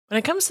When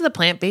it comes to the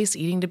plant-based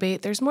eating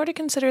debate, there's more to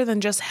consider than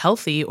just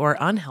healthy or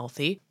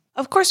unhealthy.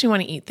 Of course, we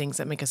want to eat things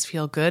that make us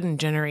feel good and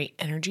generate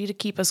energy to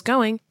keep us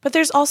going, but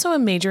there's also a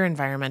major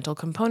environmental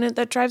component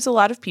that drives a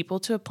lot of people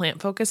to a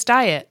plant-focused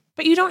diet.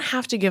 But you don't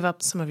have to give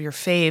up some of your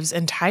faves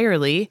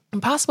entirely.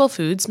 Impossible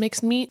Foods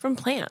makes meat from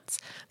plants.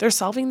 They're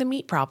solving the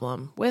meat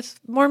problem with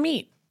more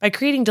meat. By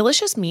creating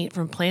delicious meat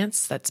from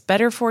plants that's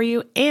better for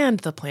you and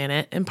the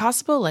planet,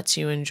 Impossible lets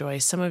you enjoy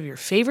some of your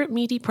favorite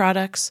meaty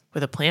products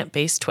with a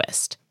plant-based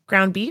twist.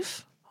 Ground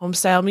beef,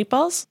 home-style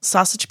meatballs,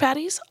 sausage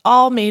patties,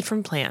 all made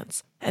from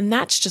plants. And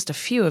that's just a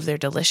few of their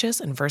delicious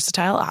and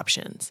versatile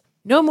options.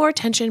 No more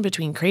tension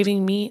between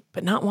craving meat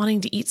but not wanting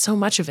to eat so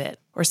much of it,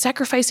 or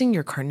sacrificing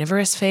your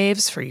carnivorous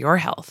faves for your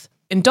health.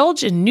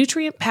 Indulge in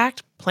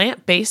nutrient-packed,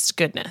 plant-based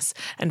goodness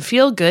and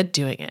feel good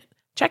doing it.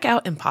 Check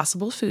out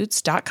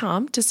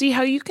ImpossibleFoods.com to see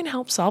how you can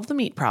help solve the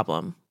meat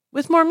problem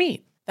with more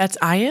meat. That's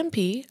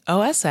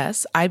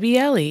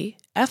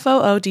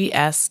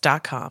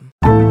ImpossibleFoods.com.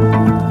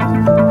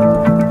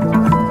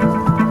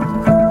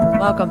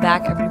 Welcome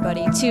back,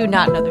 everybody, to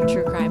Not Another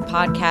True Crime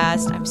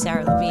Podcast. I'm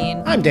Sarah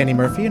Levine. I'm Danny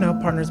Murphy.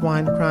 Partners,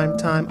 wine, crime,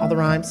 time, all the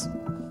rhymes.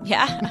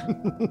 Yeah,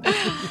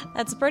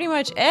 that's pretty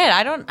much it.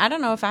 I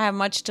don't know if I have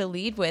much to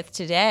lead with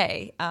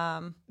today.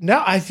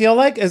 No, I feel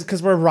like it's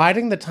because we're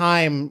riding the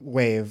time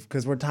wave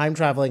because we're time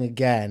traveling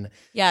again.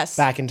 Yes,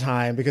 back in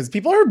time because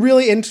people are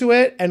really into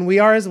it, and we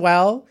are as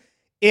well.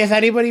 If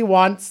anybody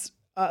wants,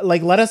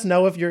 let us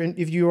know if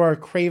you are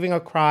craving a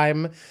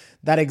crime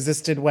that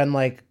existed when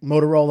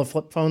Motorola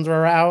flip phones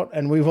were out,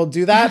 and we will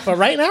do that. But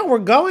right now we're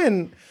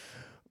going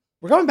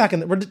back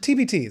we're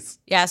TBTs.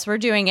 Yes, we're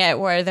doing it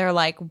where they're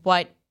like,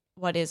 what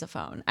is a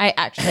phone?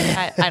 I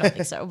don't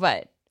think so,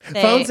 but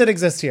phones that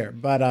exist here,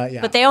 but yeah.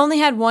 But they only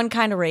had one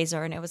kind of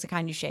razor, and it was the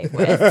kind you shave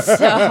with.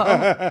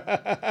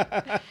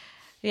 So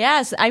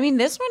yes, I mean,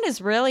 this one is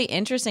really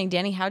interesting.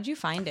 Danny, how'd you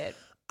find it?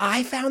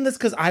 I found this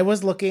because I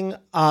was looking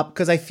up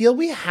because I feel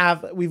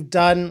we've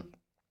done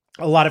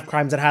a lot of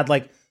crimes that had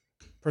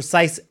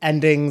precise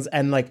endings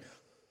and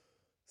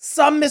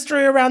some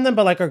mystery around them,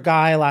 but our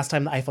guy last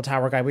time, the Eiffel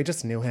Tower guy, we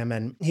just knew him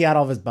and he had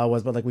all of his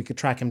boas, but we could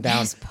track him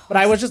down. But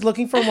I was just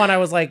looking for one. I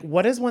was like,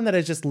 what is one that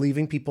is just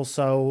leaving people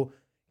so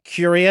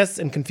curious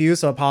and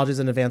confused? So apologies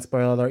in advance,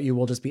 spoiler alert, you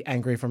will just be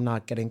angry from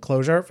not getting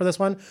closure for this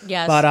one.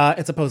 Yes. But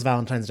it's a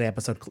post-Valentine's Day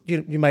episode.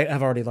 You might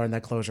have already learned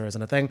that closure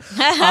isn't a thing.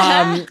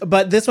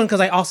 But this one, because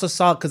I also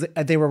saw, because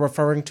they were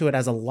referring to it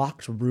as a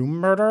locked room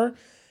murder.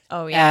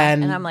 Oh, yeah.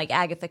 And I'm like,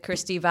 Agatha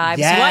Christie vibes.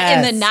 Yes. What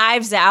in the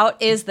Knives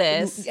Out is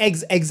this?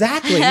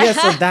 Exactly. Yeah.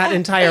 So that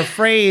entire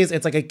phrase,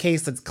 it's a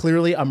case that's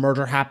clearly a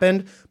murder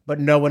happened, but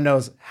no one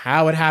knows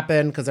how it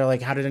happened because they're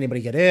like, how did anybody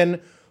get in?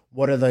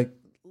 What are the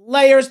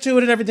layers to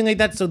it and everything like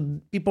that?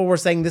 So people were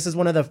saying this is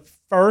one of the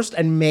first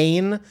and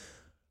main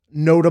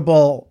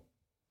notable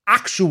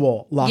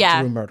actual locked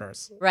room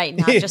murders. Right.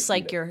 Not just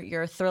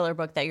your thriller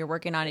book that you're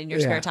working on in your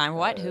spare time.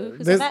 What?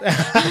 Who said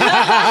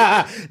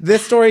that?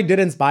 This story did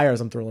inspire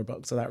some thriller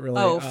books. So that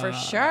really. Oh, for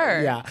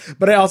sure. Yeah.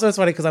 But it's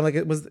funny because I'm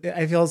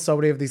I feel so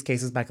many of these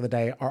cases back in the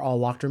day are all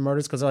locked room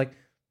murders because they're like,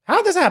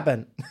 how'd this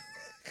happen?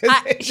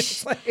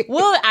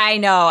 Well, I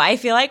know. I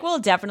feel like we'll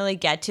definitely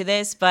get to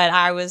this, but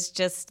I was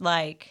just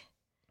like,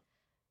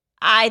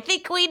 I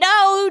think we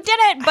know who did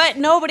it, but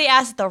nobody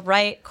asked the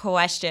right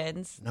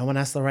questions. No one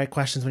asked the right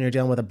questions when you're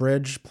dealing with a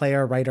bridge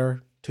player,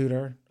 writer,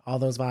 tutor, all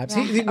those vibes.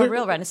 A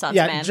real Renaissance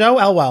man. Yeah, Joe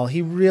Elwell.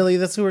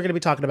 That's who we're going to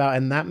be talking about.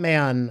 And that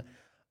man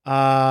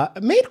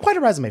made quite a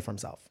resume for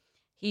himself.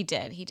 He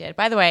did.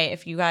 By the way,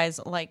 if you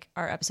guys like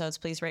our episodes,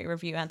 please rate,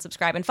 review, and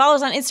subscribe. And follow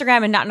us on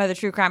Instagram and Not Another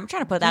True Crime. I'm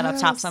trying to put that up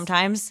top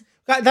sometimes.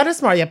 That is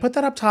smart. Yeah, put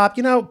that up top.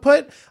 You know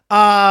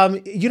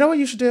what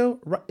you should do?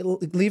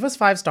 Leave us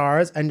 5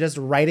 stars and just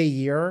write a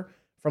year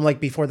from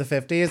before the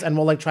 50s, and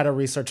we'll try to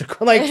research it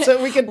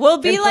so we can. We'll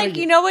be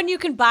when you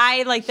can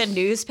buy the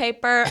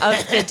newspaper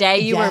of the day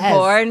you were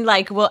born.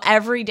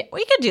 Every day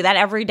we could do that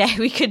every day.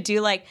 We could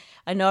do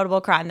a notable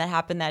crime that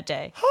happened that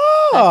day.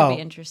 Oh, that would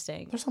be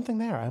interesting. There's something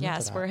there.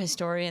 Yes, we're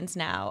historians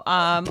now.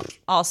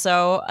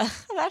 Also,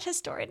 that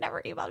historian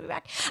never emailed me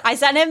back. I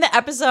sent him the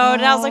episode,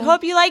 and I was like,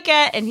 "Hope you like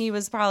it," and he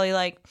was probably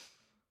like,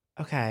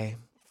 "Okay."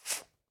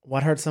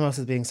 What hurts the most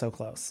is being so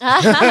close. He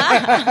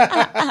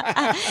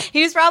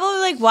was probably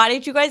like, why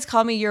did you guys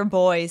call me your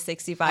boy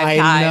 65 times?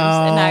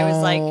 And I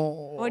was like,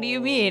 what do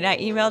you mean? I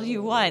emailed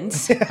you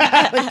once.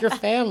 Like your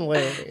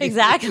family.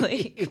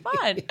 Exactly. Come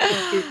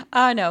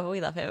on. No,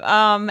 we love him.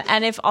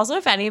 And if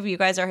any of you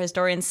guys are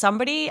historians,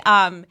 somebody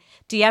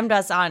DM'd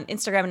us on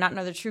Instagram and Not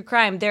Another True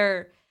Crime.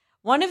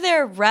 One of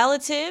their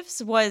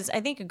relatives was, I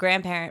think a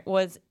grandparent,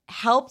 was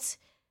helped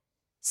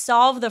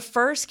solve the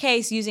first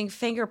case using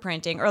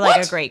fingerprinting, or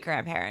a great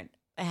grandparent.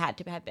 It had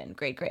to have been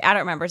great. I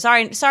don't remember.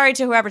 Sorry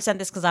to whoever sent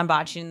this because I'm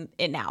botching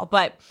it now.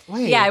 But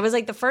yeah, it was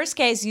the first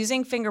case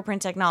using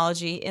fingerprint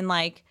technology in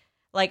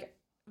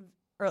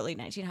early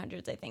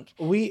 1900s, I think.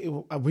 We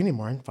need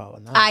more info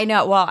on that. I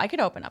know. Well, I could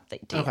open up the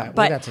data. Okay,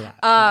 but we'll get to that.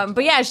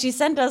 But yeah, she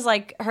sent us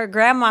her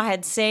grandma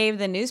had saved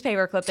the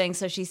newspaper clipping,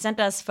 so she sent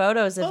us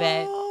photos of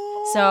it.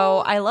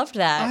 So I loved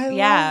that. I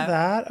yeah. love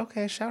that.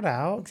 Okay, shout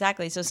out.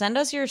 Exactly. So send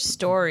us your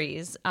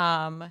stories.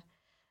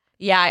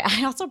 Yeah,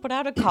 I also put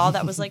out a call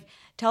that was like,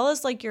 tell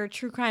us like your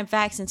true crime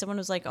facts. And someone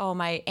was like, oh,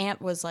 my aunt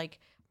was like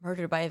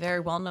murdered by a very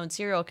well-known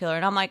serial killer.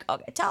 And I'm like,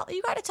 okay,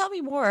 you got to tell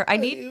me more. I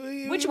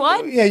need, which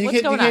one? Yeah, you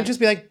What's can't going on?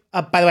 just be like,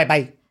 by the way,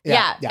 bye.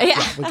 Yeah.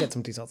 We get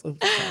some details. Oops,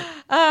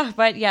 sorry.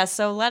 But yeah,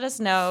 so let us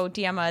know.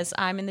 DM us.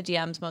 I'm in the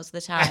DMs most of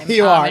the time.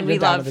 You are. And You're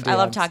down with the I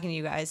love DMs. talking to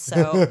you guys.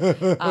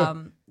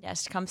 So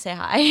yes, come say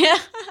hi.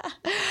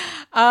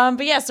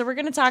 But yeah, so we're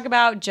going to talk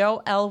about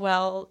Joe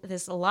Elwell,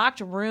 this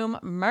locked room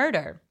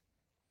murder.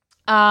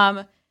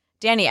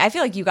 Danny, I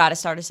feel like you got to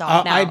start us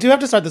off now. I do have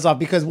to start this off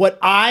because what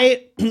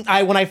I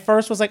when I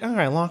first was like, all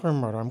right, locker room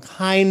murder, I'm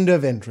kind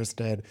of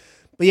interested.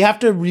 But you have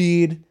to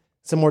read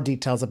some more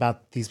details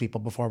about these people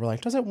before we're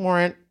like, does it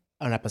warrant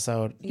an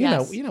episode?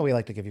 Yes. You know, we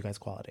like to give you guys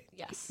quality.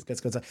 Yes.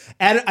 It's good stuff.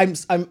 And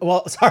I'm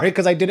well, sorry,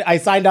 because I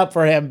signed up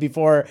for him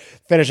before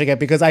finishing it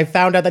because I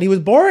found out that he was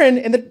born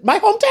in my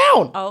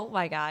hometown. Oh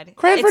my God.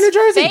 Cranford, It's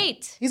New Jersey.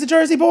 Fate. He's a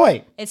Jersey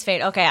boy. It's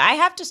fate. Okay, I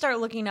have to start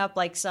looking up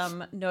like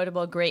some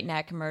notable Great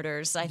Neck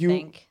murders, I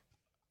think.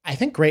 I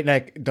think Great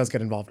Neck does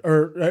get involved,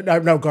 or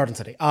no, Garden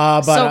City.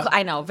 But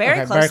I know,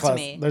 very okay, close to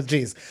me. There's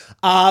G's.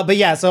 But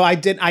yeah, so I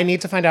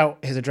need to find out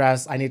his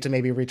address. I need to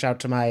maybe reach out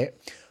to my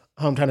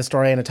hometown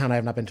historian, a town I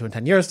have not been to in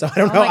 10 years. So I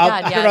don't know. my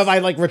God, I don't know if I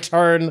like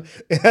return.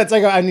 It's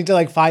like I need to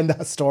like find the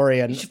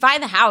historian. You should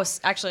find the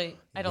house. Actually,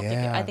 I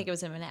Yeah. think it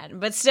was in Manhattan,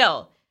 but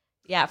still,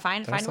 yeah,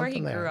 find where he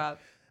something there. grew up.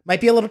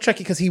 Might be a little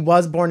tricky because he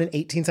was born in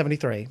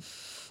 1873.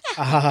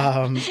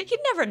 You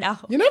never know.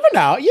 You never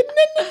know.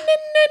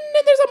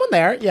 There's someone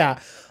there. Yeah.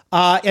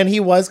 And he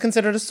was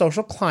considered a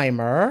social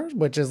climber,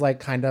 which is like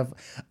kind of,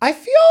 I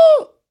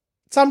feel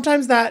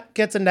sometimes that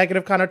gets a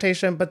negative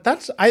connotation, but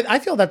I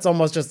feel that's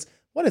almost just,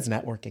 what is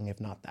networking if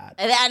not that?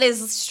 That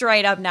is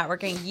straight up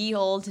networking. Ye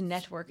old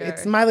networker.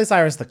 It's Miley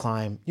Cyrus The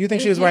Climb. You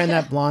think she was wearing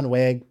that blonde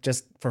wig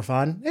just for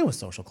fun? It was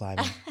social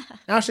climbing.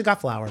 Now she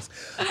got flowers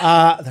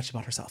that she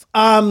bought herself.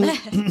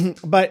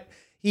 But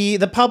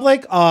the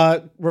public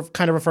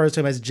kind of refers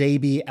to him as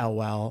J.B.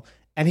 Elwell,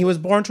 and he was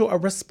born to a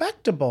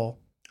respectable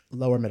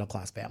lower middle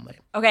class family.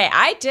 Okay,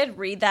 I did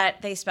read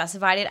that they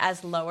specified it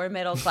as lower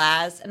middle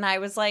class, and I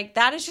was like,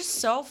 that is just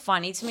so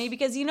funny to me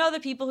because you know the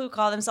people who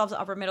call themselves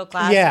upper middle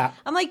class. Yeah.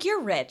 I'm like,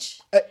 you're rich.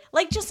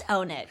 Like, just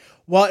own it.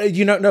 Well,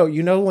 you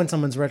know when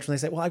someone's rich when they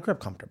say, "Well, I grew up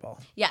comfortable."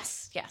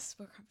 Yes,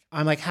 we're comfortable.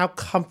 I'm like, how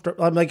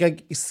comfortable? I'm like,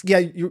 yeah,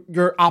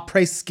 your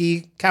après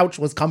ski couch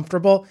was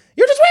comfortable.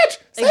 You're just rich.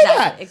 Say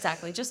that.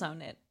 Exactly. Just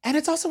own it. And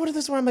it's also one of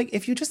those where I'm like,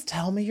 if you just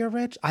tell me you're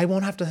rich, I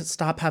won't have to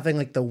stop having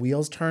like the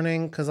wheels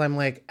turning because I'm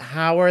like,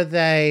 how are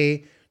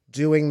they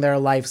doing their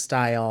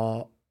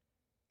lifestyle?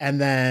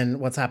 And then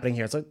what's happening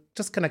here? So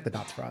just connect the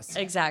dots for us.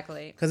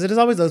 Exactly. Because it is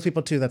always those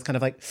people too that's kind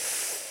of like,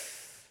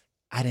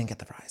 I didn't get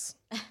the fries.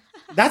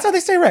 That's how they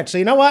stay rich. So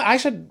you know what? I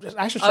should.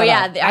 Oh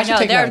yeah, I know.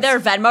 Take They're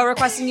Venmo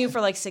requesting you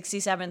for like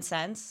 67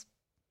 cents.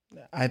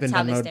 I've been That's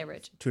how they Venmoed stay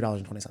rich.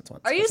 $2.20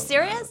 once. Are you So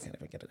serious? I can't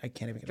even get it. I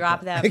can't even get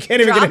Drop it. them. I can't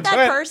even Drop get into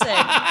that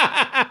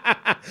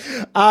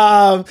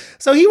it. person.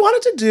 So he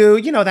wanted to do,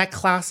 that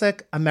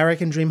classic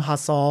American dream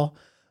hustle,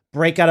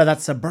 break out of that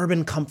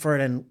suburban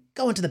comfort and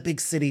go into the big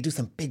city, do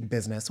some big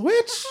business,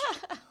 which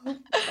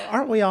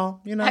aren't we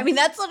all, I mean,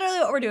 that's literally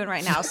what we're doing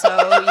right now. So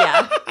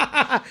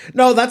yeah.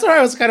 No, that's where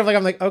I was kind of like,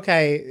 I'm like,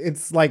 okay,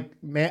 it's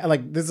like, man,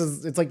 like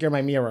it's like you're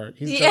my mirror.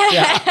 He's just,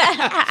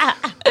 yeah.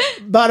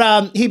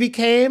 But he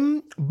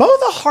became both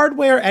a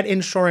hardware and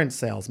insurance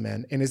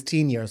salesman in his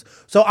teen years.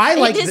 So I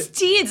like his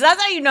teens.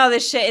 That's how you know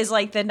this shit is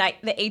like the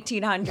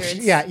 1800s.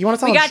 Yeah, you want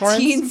to sell we insurance? got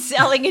teens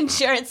selling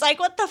insurance. Like,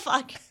 what the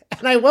fuck?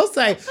 And I will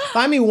say,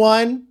 find me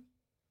one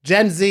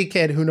Gen Z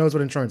kid who knows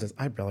what insurance is.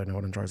 I barely know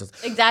what insurance is.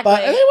 Exactly.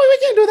 But anyway, we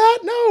can't do that.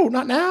 No,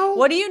 not now.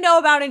 What do you know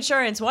about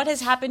insurance? What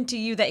has happened to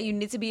you that you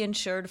need to be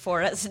insured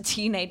for as a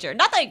teenager?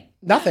 Nothing.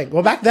 Nothing.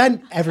 Well, back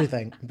then,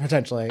 everything,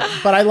 potentially.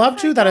 But I love,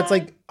 too, that it's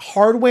like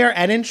hardware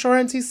and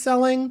insurance he's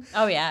selling.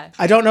 Oh, yeah.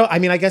 I don't know. I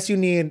mean, I guess you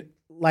need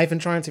life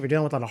insurance if you're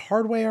dealing with a lot of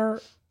hardware.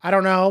 I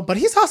don't know. But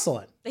he's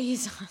hustling.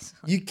 He's awesome.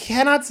 You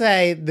cannot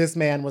say this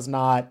man was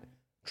not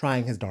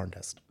trying his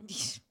darndest.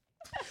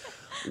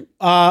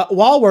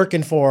 While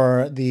working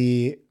for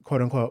the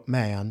quote-unquote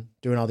man,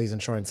 doing all these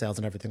insurance sales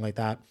and everything like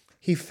that,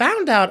 he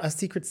found out a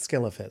secret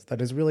skill of his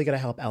that is really going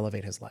to help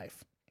elevate his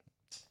life.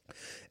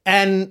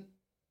 And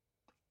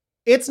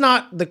it's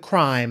not the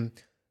crime.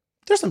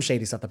 There's some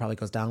shady stuff that probably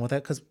goes down with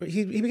it because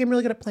he became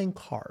really good at playing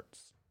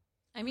cards.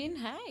 I mean,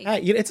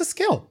 hey. It's a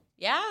skill.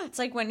 Yeah, it's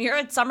like when you're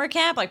at summer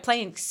camp, like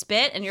playing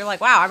spit, and you're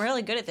like, wow, I'm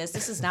really good at this.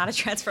 This is not a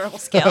transferable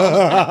skill.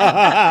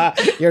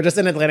 You're just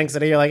in Atlantic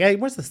City. You're like, hey,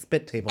 where's the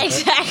spit table?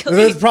 Exactly.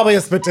 There's probably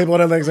a spit table in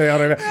Atlantic City. I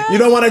don't know. You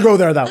don't want to go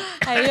there, though.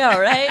 I know,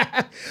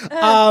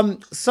 right?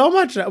 So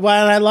much. Well,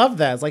 and I love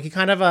this. Like, he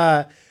kind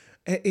of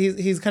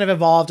he's kind of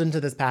evolved into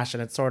this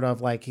passion. It's sort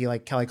of like he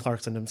like Kelly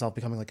Clarkson himself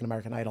becoming like an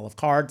American Idol of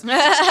cards.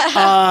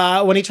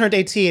 When he turned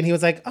 18, he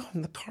was like, oh,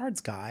 I'm the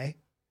cards guy.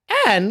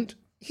 And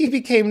he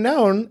became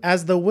known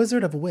as the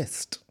Wizard of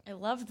Whist, I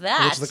love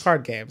that. which is a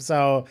card game.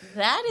 So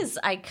That is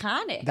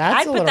iconic.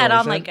 That's I'd put that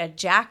on alliteration. like a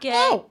jacket.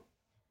 oh,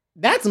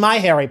 that's my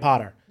Harry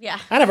Potter. Yeah.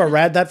 I never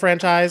read that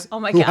franchise. Oh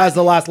my Who God. has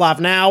the last laugh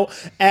now?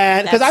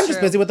 And because That's I'm just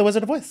true. busy with the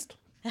Wizard of Whist.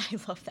 I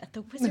love that.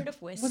 The Wizard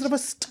of Whist. Wizard of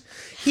Whist.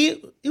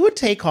 He would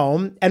take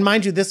home, and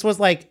mind you, this was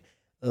like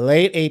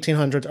late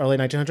 1800s, early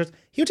 1900s.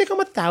 He would take home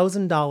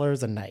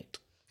 $1,000 a night.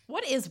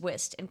 What is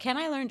whist, and can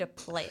I learn to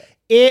play it?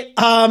 It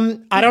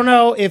I don't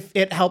know if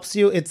it helps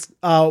you. It's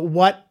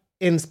what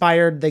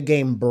inspired the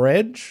game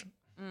Bridge,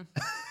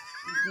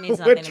 It means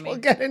nothing which to we'll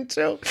me. get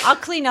into. I'll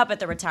clean up at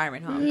the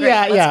retirement home. Great,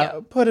 Yeah, let's yeah.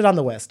 go. Put it on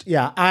the list.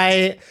 Yeah,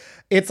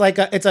 it's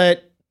a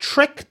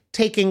trick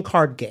taking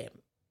card game.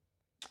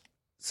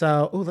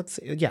 So, let's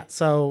see. Yeah,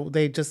 so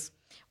they just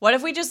What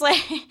if we just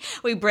like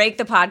we break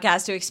the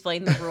podcast to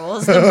explain the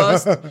rules? The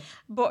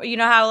most, you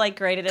know how like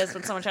great it is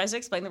when someone tries to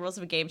explain the rules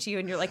of a game to you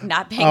and you're like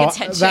not paying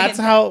attention. That's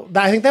how.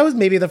 I think that was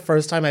maybe the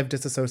first time I've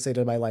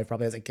disassociated my life,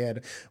 probably as a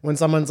kid. When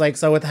someone's like,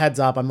 "So with heads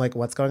up," I'm like,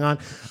 "What's going on?"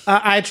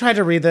 I tried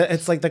to read the.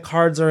 It's like the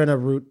cards are in a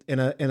root in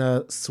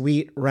a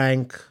suite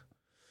rank.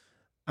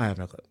 I have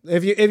no clue.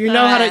 If you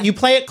know how to, you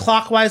play it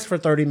clockwise for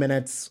 30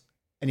 minutes,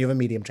 and you have a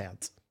medium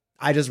chance.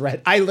 I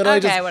literally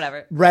just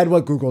whatever. read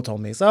what Google told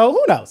me. So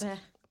who knows? Eh.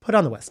 Put it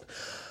on the list.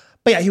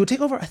 But yeah, he would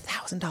take over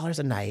 $1,000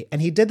 a night, and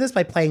he did this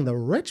by playing the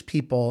rich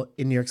people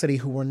in New York City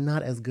who were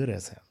not as good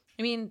as him.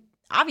 I mean,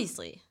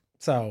 obviously,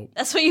 So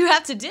that's what you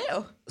have to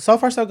do. so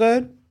far so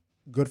good.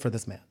 Good for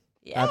this man.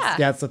 Yeah.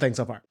 That's the thing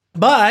so far.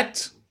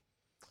 But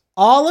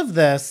all of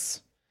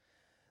this,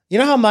 you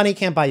know how money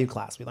can't buy you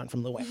class, we learned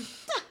from Lou Wayne.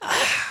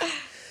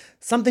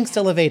 Something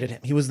still evaded him.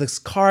 He was this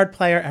card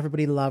player.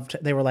 Everybody loved.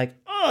 They were like,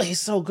 oh, he's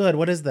so good.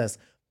 What is this?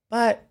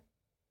 But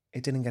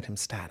it didn't get him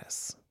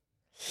status.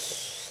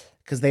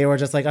 Because they were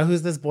just like, oh,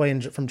 who's this boy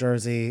from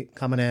Jersey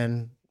coming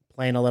in,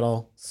 playing a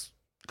little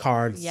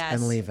cards Yes.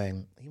 and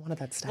leaving? He wanted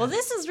that status. Well,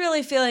 this is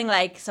really feeling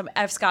like some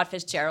F. Scott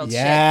Fitzgerald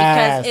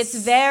Yes. shit because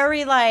it's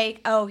very like,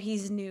 oh,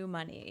 he's new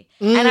money.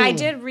 And I Mm.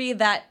 did read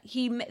that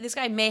this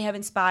guy may have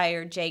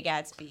inspired Jay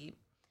Gatsby,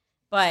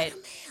 but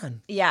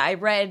Man. yeah, I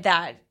read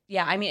that.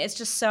 Yeah, I mean, it's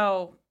just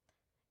so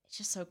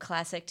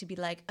classic to be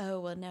like, oh,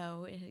 well,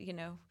 no,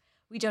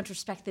 we don't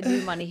respect the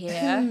new money here.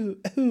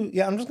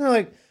 Yeah, I'm just kind of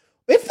like,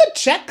 if the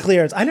check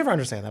clears, I never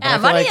understand that. But I Yeah,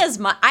 feel money like, is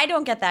money. I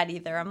don't get that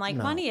either. I'm like,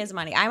 No. money is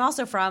money. I'm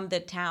also from the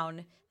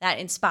town that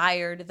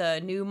inspired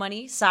the new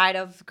money side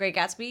of Great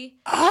Gatsby.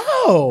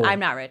 oh, I'm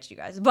not rich, you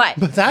guys, but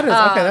but that is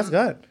okay. That's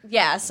good.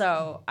 yeah.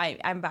 So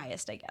I'm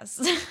biased, I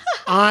guess.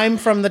 I'm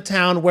from the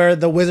town where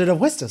the Wizard of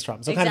Whist is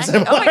from, so kind of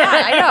Exactly. similar. Oh my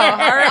god, I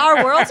know.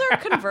 Our worlds are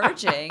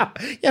converging.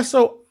 Yeah,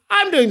 so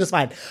I'm doing just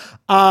fine.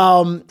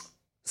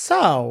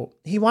 So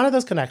he wanted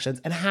those connections,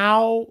 and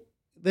how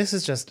this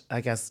is just,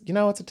 I guess,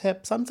 it's a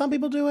tip. Some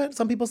people do it.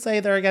 Some people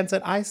say they're against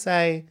it. I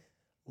say,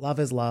 love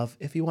is love.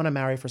 If you want to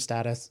marry for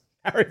status,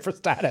 marry for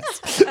status.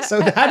 So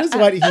that is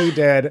what he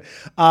did,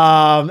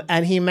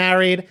 and he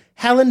married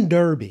Helen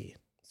Derby.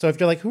 So if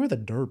you're like, who are the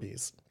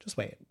Derbys? Just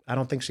wait. I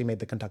don't think she made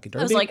the Kentucky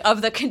Derby. I was like,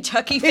 of the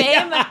Kentucky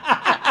fame.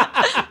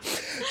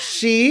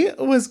 She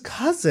was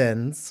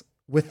cousins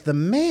with the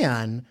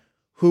man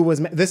who was.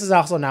 This is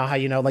also now how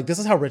this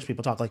is how rich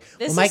people talk. Like,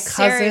 This my is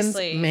cousin's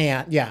seriously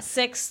man, yes,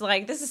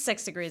 This is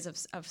 6 degrees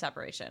of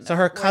separation. So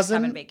her Where's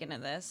cousin- Kevin Bacon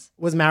in this.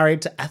 was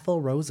married to Ethel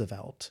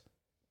Roosevelt,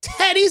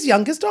 Teddy's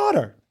youngest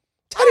daughter.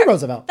 Teddy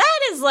Roosevelt. That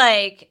is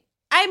like,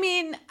 I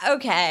mean,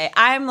 okay.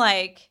 I'm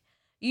like,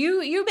 you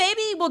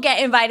maybe will get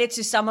invited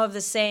to some of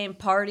the same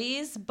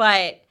parties,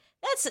 but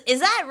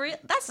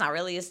that's not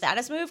really a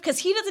status move because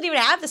he doesn't even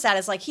have the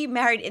status. Like, he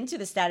married into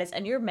the status,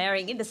 and you're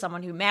marrying into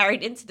someone who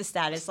married into the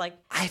status. Like,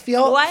 I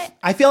feel What?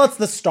 I feel it's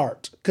the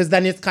start because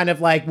then it's kind of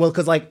like, well,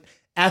 because like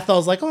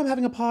Ethel's like, oh, I'm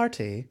having a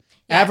party.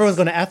 Yes. Everyone's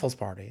going to Ethel's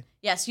party.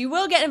 yes, you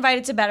will get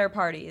invited to better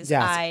parties.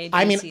 Yes.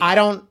 I mean, see I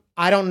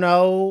that. don't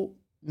know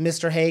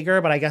Mr. Hager,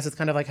 but I guess it's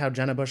kind of like how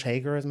Jenna Bush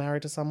Hager is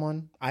married to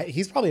someone.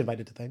 He's probably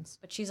invited to things.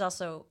 But she's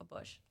also a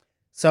Bush.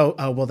 So,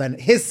 well, then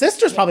his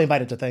sister's probably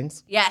invited to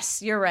things.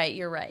 Yes, you're right.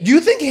 You're right. Do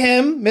you think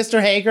Mr.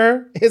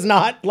 Hager, is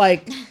not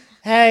like,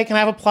 hey, can I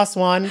have a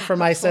 +1 for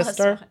my Plus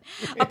sister?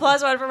 one. A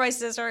 +1 for my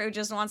sister who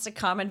just wants to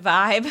come and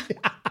vibe.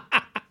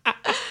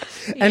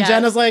 And Yes.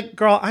 Jenna's like,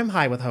 girl, I'm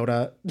high with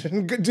Hoda.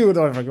 Do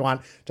whatever you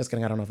want. Just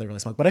kidding. I don't know if they really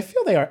smoke, but I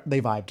feel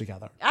they vibe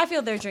together. I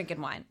feel they're drinking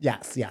wine.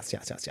 Yes.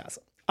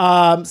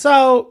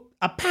 So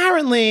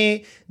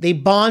apparently they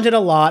bonded a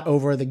lot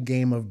over the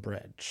game of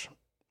bridge,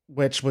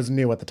 which was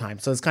new at the time.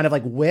 So it's kind of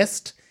like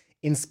whist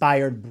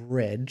inspired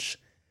bridge.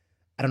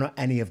 I don't know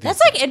any of these. That's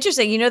like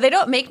interesting. They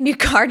don't make new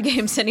card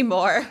games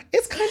anymore.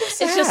 It's kind of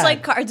sad. It's just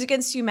like Cards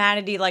Against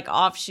Humanity, like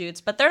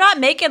offshoots, but they're not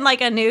making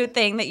like a new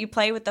thing that you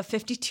play with the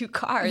 52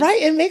 cards. right.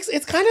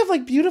 It's kind of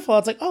like beautiful.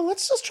 It's like, oh,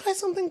 let's just try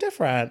something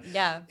different.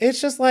 Yeah.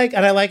 It's just like,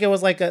 and I like it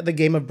was like the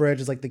game of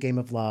bridge is like the game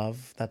of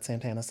love, that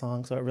Santana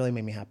song. So it really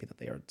made me happy that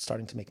they are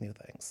starting to make new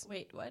things.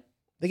 Wait, what?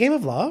 The game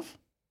of love?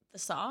 The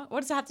song? What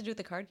does it have to do with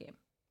the card game?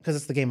 Because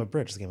it's the game of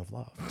bridge, it's the game of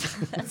love.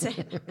 That's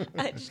it.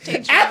 I just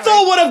changed my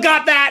Ethel would have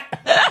got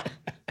that.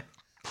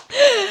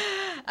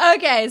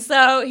 Okay,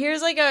 so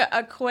here's like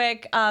a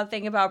quick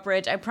thing about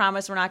bridge. I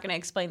promise we're not going to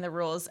explain the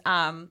rules.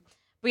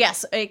 But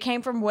yes, it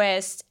came from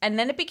whist, and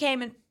then it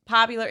became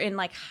popular in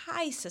like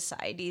high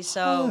society.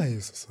 So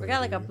we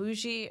got like a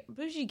bougie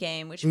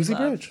game, which Boozy we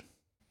love. Bridge.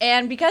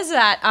 And because of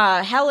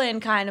that, Helen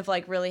kind of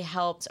like really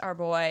helped our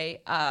boy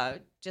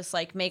just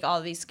like make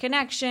all these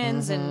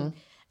connections and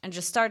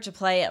just start to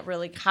play at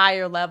really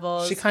higher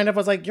levels. She kind of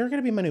was like, "You're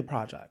going to be my new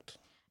project."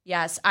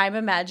 Yes, I'm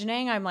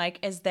imagining. I'm like,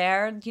 is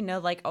there,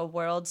 like a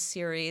World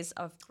Series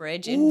of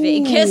bridge in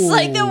Vegas,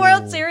 like the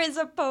World Series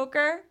of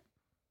poker?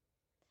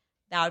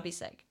 That would be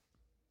sick.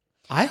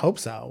 I hope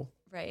so.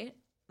 Right?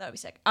 That would be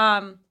sick.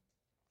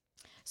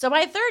 So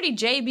by 30,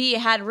 JB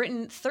had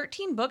written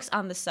 13 books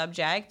on the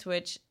subject,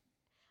 which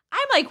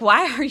I'm like,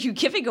 why are you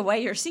giving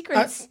away your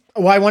secrets?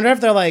 Well, I wonder if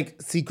they're like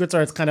secrets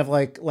or it's kind of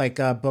like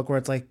a book where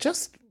it's like,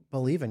 just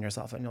believe in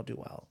yourself and you'll do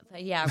well.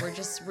 Yeah, we're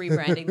just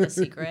rebranding The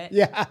Secret.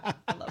 Yeah.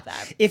 I love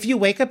that. If you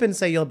wake up and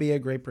say you'll be a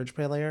great bridge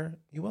player,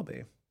 you will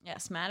be.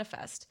 Yes,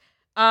 manifest.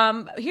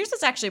 Here's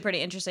what's actually pretty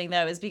interesting,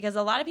 though, is because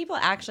a lot of people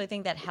actually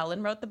think that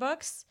Helen wrote the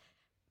books.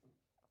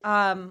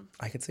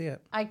 I could see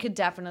it. I could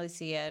definitely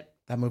see it.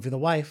 That movie, The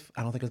Wife,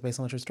 I don't think it was based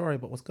on a true story,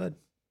 but was good.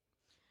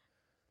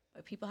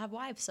 But people have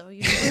wives, so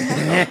you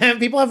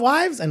People have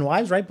wives, and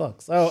wives write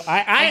books. So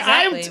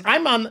Exactly.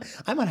 I'm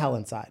on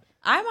Helen's side.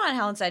 I'm on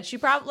Helen's side. She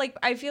probably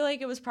I feel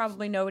like it was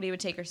probably nobody would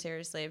take her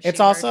seriously if she It's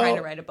were also- trying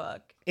to write a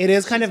book. It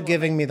is kind of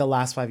giving me the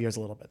last 5 years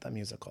a little bit, that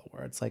musical,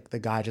 where it's like the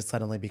guy just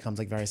suddenly becomes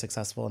like very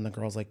successful, and the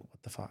girl's like,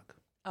 "What the fuck?"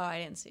 Oh, I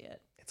didn't see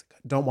it. It's good.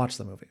 Don't watch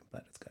the movie,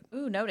 but it's good.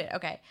 Ooh, noted.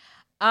 Okay.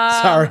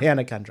 Sorry,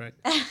 Anna Kendrick,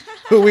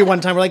 who we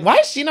one time were like, "Why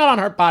is she not on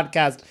her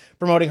podcast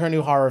promoting her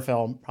new horror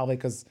film?" Probably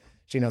because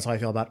she knows how I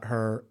feel about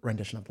her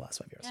rendition of the last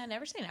 5 years. Yeah,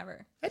 never say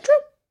never. It's true.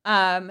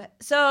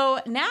 So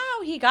now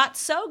he got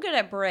so good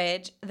at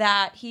bridge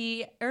that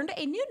he earned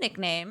a new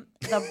nickname,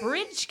 the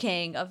Bridge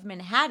King of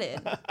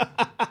Manhattan.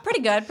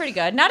 Pretty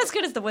good. Not as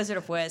good as the Wizard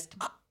of Whist.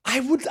 I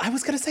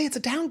was gonna say it's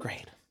a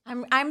downgrade.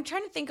 I'm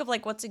trying to think of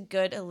like what's a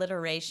good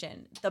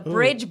alliteration. The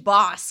Bridge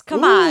Boss.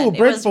 Come on. It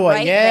Bridge was Boy.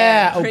 right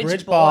Yeah. there.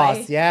 Bridge Boy.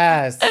 Boss.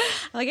 Yes.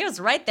 Like it was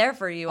right there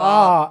for you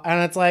all. Oh,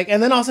 and it's like,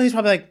 and then also he's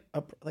probably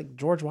like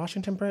George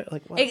Washington Bridge.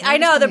 Like, what? I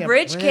know the Why is he a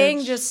Bridge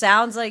King just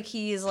sounds like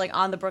he's like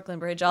on the Brooklyn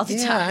Bridge all the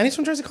Yeah, time. and he's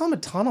from Jersey. Call him a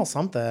tunnel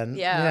something.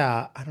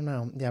 Yeah. I don't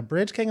know. Yeah,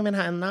 Bridge King of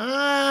Manhattan,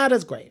 not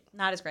as great.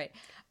 Not as great.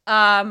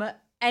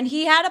 And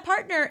he had a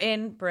partner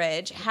in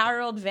bridge,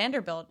 Harold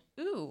Vanderbilt.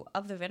 Ooh,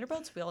 of the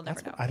Vanderbilts, we'll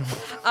never know. I don't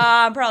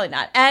know. Probably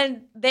not.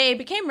 And they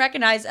became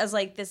recognized as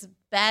like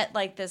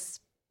this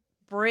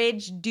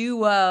bridge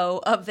duo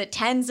of the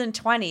 10s and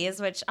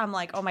 20s, which I'm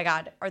like, oh my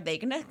God, are they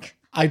gonna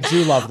I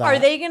do love that. Are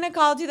they gonna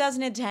call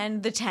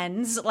 2010 the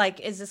 10s?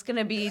 Like, is this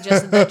gonna be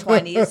just the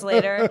 20s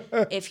later?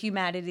 If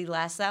humanity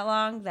lasts that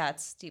long,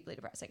 that's deeply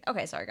depressing.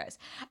 Okay, sorry guys.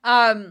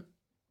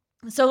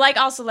 So like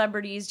all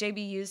celebrities,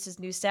 JB used his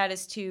new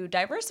status to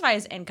diversify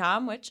his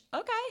income, which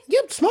okay.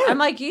 Yep, smart. I'm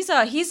like, he's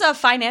a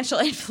financial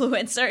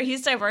influencer.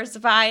 He's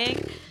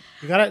diversifying.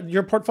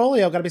 Your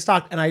portfolio gotta be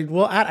stocked. And I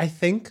will add, I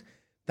think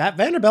that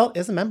Vanderbilt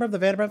is a member of the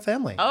Vanderbilt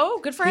family. Oh,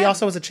 good for him. He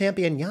also was a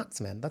champion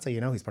yachtsman. That's how you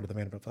know he's part of the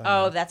Vanderbilt family.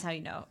 Oh, that's how you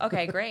know.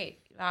 Okay, great.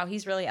 Wow,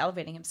 he's really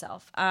elevating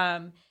himself.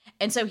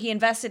 And so he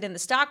invested in the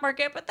stock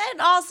market, but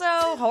then also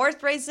horse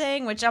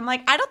racing, which I'm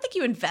like, I don't think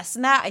you invest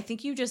in that. I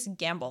think you just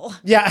gamble.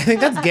 Yeah, I think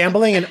that's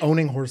gambling and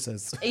owning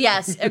horses.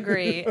 Yes,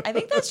 agree. I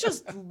think that's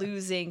just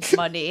losing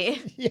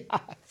money. Yeah.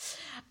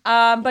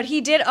 But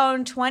he did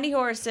own 20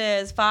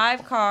 horses,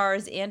 5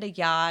 cars, and a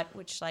yacht,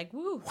 which like,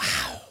 woo.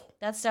 Wow.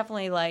 That's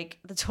definitely like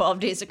the 12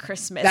 days of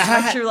Christmas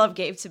my true love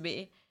gave to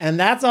me. And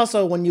that's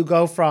also when you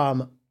go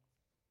from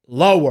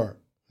lower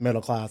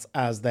middle class,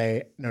 as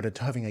they noted,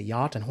 to having a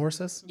yacht and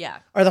horses. Yeah.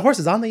 Are the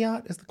horses on the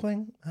yacht is the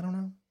thing? I don't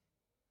know.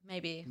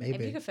 Maybe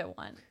Maybe. you could fit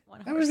one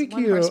horse. That would be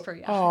One cute. horse per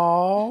yacht.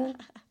 Aww.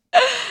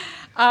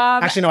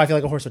 Actually, no, I feel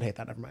like a horse would hate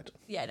that. Never mind.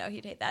 Yeah, no,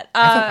 he'd hate that.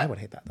 I think I would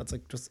hate that. That's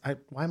like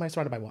why am I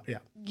surrounded by water? Yeah.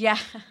 Yeah.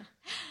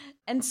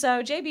 And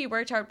so JB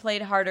worked hard,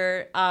 played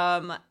harder,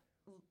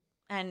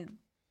 and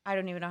I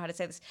don't even know how to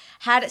say this.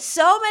 Had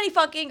so many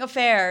fucking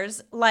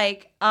affairs.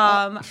 Like,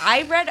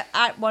 I read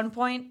at one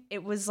point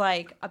it was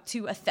like up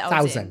to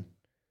 1,000.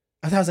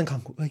 1,000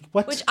 like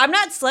what? Which I'm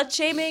not slut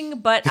shaming,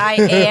 but I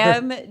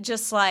am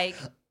just like,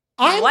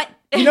 what?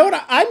 You know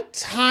what? I'm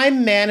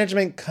time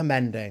management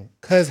commending.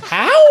 Cause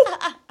how?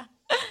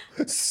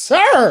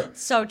 Sir,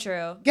 So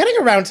true. getting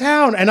around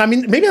town, and I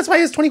mean, maybe that's why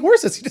he has 20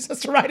 horses. He just has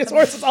to ride his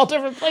horses all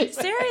different places.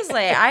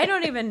 Seriously, I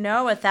don't even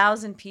know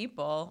 1,000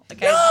 people.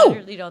 Like, I No!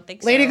 literally don't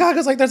think so. Lady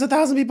Gaga's like, there's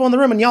 1,000 people in the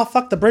room, and y'all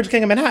fuck the Bridge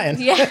King of Manhattan.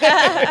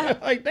 Yeah.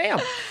 Like, damn.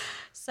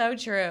 So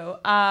true.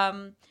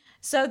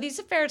 So these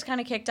affairs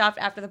kind of kicked off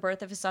after the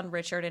birth of his son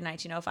Richard in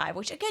 1905,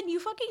 which again, you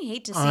fucking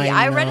hate to see.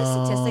 I read a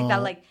statistic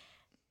that like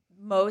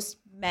most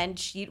men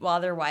cheat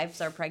while their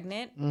wives are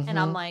pregnant, and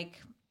I'm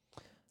like,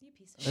 you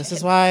piece of shit. This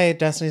is why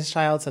Destiny's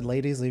Child said,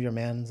 ladies, leave your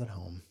mans at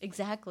home.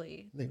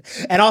 Exactly.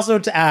 And also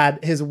to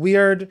add, his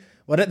weird,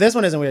 this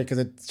one isn't weird because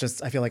it's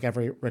just, I feel like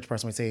every rich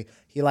person we see,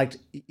 he liked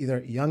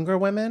either younger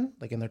women,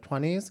 like in their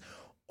 20s,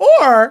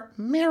 or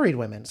married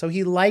women. So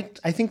he liked,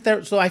 I feel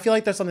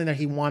like there's something that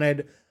he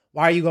wanted.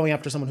 Why are you going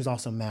after someone who's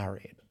also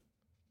married?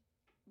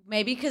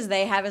 Maybe because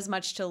they have as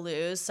much to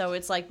lose, so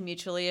it's like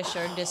mutually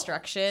assured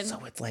destruction.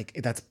 So it's like,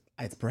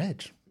 it's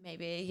bridge.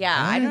 Maybe. Yeah,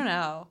 I don't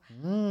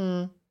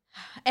know.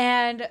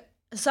 And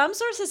some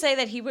sources say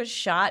that he was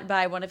shot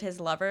by one of his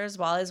lovers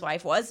while his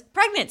wife was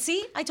pregnant.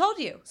 See, I told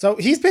you. So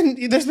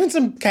there's been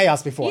some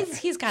chaos before.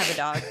 He's kind of a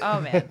dog. Oh,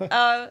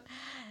 man.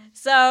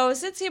 So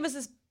since he was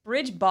this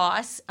bridge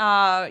boss,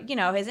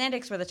 his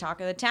antics were the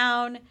talk of the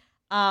town.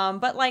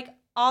 But like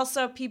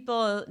also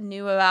people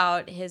knew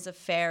about his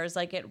affairs.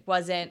 Like it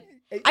wasn't,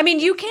 I mean,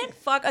 you can't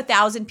fuck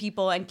 1,000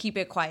 people and keep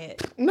it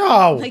quiet.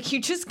 No. Like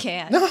you just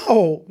can't.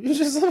 No. You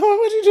just, what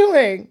are you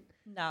doing?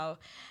 No.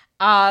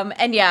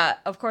 And yeah,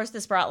 of course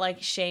this brought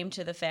like shame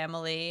to the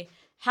family.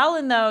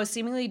 Helen, though,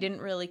 seemingly didn't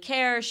really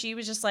care. She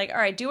was just like, all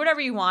right, do whatever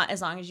you want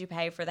as long as you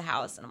pay for the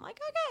house. And I'm like,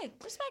 okay,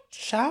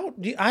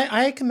 respect.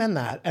 I commend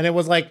that. And it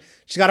was like,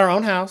 she got her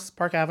own house,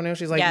 Park Avenue.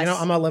 She's like, Yes.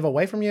 I'm going to live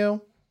away from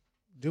you.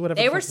 Do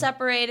whatever. They were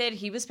separated.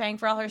 He was paying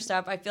for all her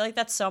stuff. I feel like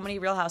that's so many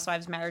Real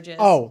Housewives marriages.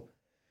 Oh,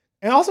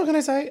 and also, can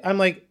I say, I'm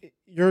like,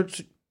 you're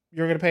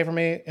going to pay for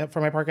me for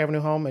my Park Avenue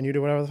home and you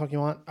do whatever the fuck you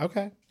want?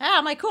 Okay. Yeah,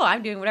 I'm like, cool.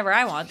 I'm doing whatever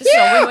I want. This is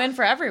a win-win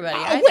for everybody,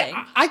 I think.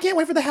 I can't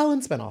wait for the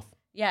Helen spinoff.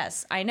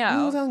 Yes, I Who's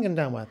know. Helen getting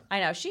done with?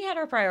 I know. She had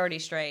her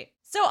priorities straight.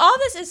 So all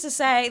this is to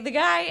say, the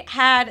guy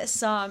had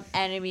some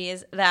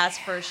enemies, that's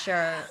for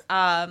sure.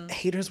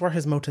 Haters were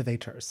his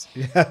motivators.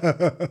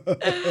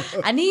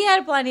 And he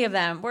had plenty of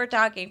them. We're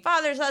talking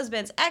fathers,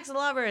 husbands,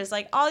 ex-lovers,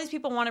 like all these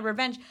people wanted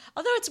revenge.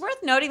 Although it's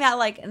worth noting that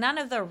like none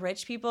of the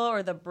rich people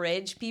or the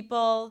bridge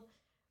people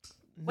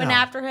went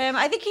after him.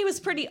 I think he was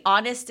pretty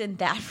honest in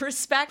that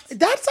respect.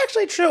 That's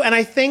actually true. And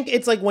I think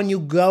it's like when you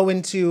go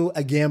into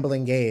a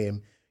gambling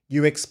game,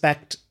 you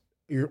expect,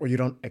 or you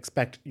don't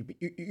expect,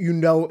 you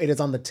know it is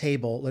on the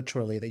table,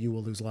 literally, that you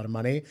will lose a lot of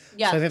money.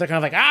 Yeah. So I think they're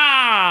kind of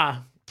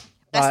like,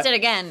 Best it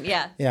again,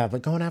 yeah. Yeah,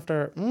 but going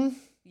after,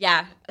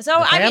 Yeah. So,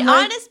 I mean,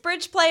 honest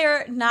bridge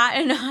player, not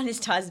an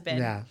honest husband.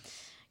 yeah.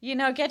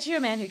 Get you a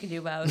man who can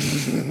do both.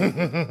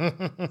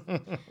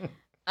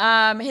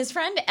 His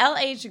friend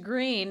L.H.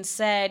 Green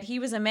said he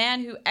was a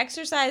man who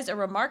exercised a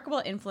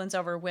remarkable influence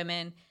over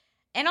women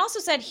and also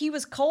said he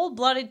was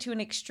cold-blooded to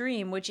an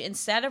extreme, which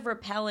instead of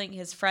repelling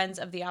his friends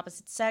of the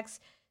opposite sex,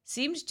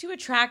 seemed to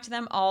attract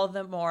them all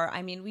the more.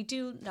 I mean, we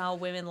do know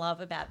women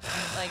love a bad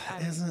thing. Like,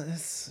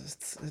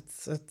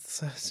 it's it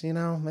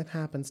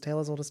happens. Tale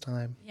as old as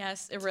time.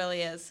 Yes, it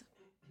really is.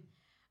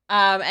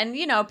 And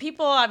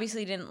people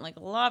obviously didn't like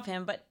love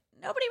him, but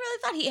nobody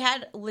really thought he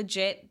had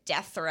legit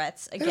death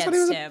threats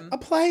against him. A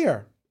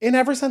player in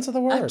every sense of the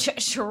word.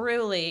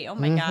 Truly. Oh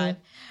my God.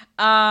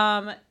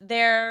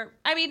 There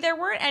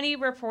weren't any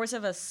reports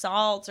of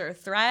assault or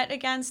threat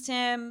against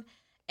him,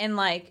 and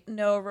like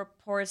no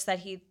reports that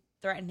he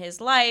threatened his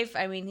life.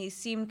 I mean, he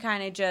seemed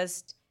kind of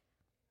just,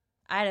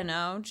 I don't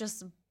know,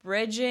 just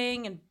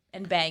bridging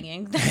and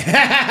banging.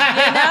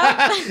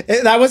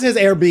 That was his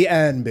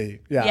Airbnb.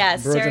 Yeah. Yeah,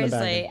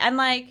 seriously. And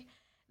like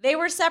they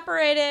were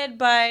separated,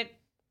 but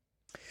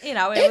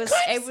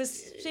it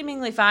was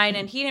seemingly fine,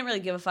 and he didn't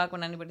really give a fuck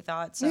what anybody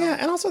thought. So yeah,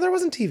 and also there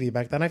wasn't TV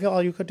back then. I feel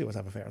all you could do was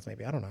have affairs.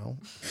 Maybe, I don't know.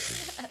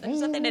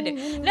 There's nothing to do.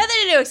 Nothing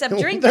to do except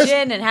drink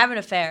gin and have an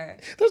affair.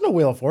 There's no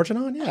Wheel of Fortune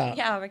on. Yeah.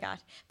 Yeah. Oh my God.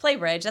 Play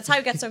bridge. That's how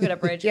you get so good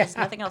at bridge. There's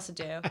nothing else to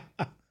do.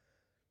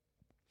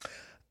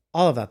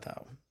 All of that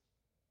though,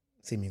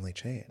 seemingly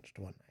changed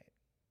one night,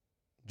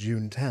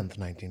 June 10th,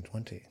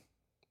 1920.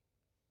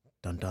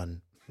 Dun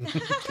dun.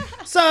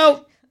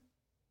 So,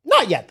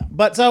 not yet though.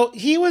 But so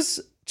he was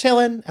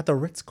chilling at the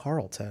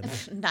Ritz-Carlton.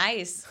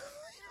 Nice.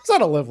 He's how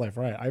to live life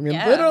right. I mean,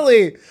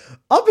 literally,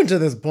 up until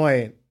this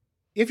point,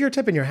 if you're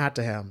tipping your hat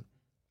to him,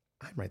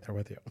 I'm right there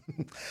with you.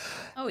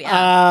 Oh,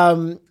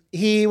 yeah.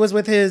 He was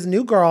with his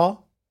new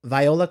girl,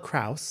 Viola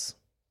Kraus.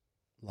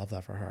 Love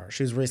that for her.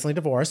 She was recently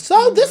divorced.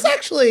 So this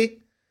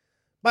actually,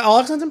 by all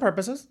intents and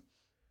purposes,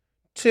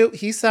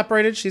 he's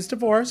separated, she's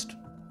divorced.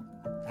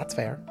 That's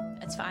fair.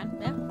 That's fine,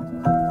 yeah.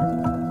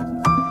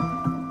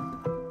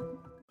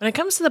 When it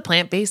comes to the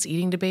plant-based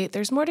eating debate,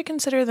 there's more to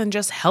consider than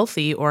just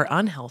healthy or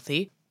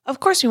unhealthy.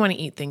 Of course, we want to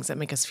eat things that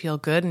make us feel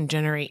good and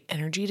generate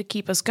energy to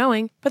keep us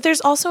going, but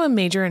there's also a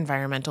major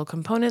environmental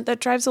component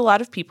that drives a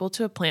lot of people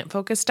to a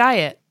plant-focused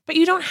diet. But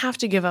you don't have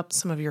to give up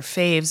some of your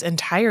faves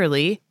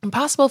entirely.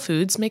 Impossible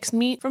Foods makes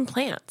meat from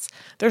plants.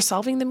 They're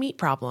solving the meat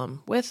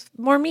problem with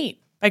more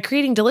meat. By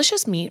creating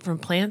delicious meat from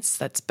plants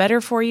that's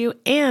better for you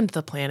and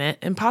the planet,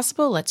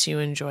 Impossible lets you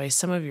enjoy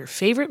some of your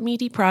favorite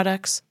meaty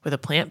products with a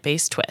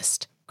plant-based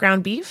twist.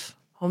 Ground beef,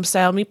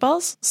 home-style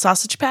meatballs,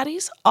 sausage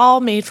patties,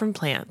 all made from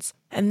plants.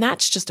 And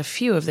that's just a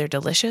few of their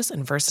delicious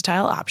and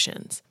versatile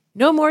options.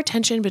 No more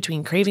tension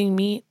between craving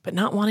meat but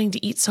not wanting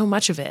to eat so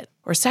much of it,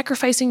 or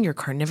sacrificing your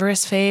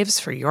carnivorous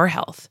faves for your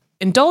health.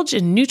 Indulge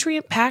in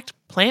nutrient-packed,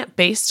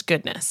 plant-based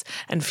goodness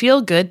and feel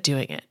good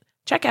doing it.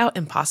 Check out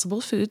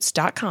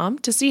ImpossibleFoods.com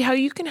to see how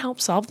you can help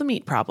solve the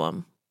meat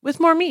problem with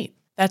more meat.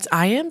 That's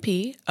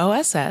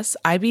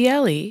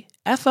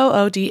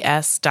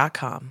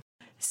IMPOSSIBLEFOODS.com.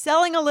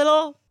 Selling a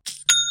little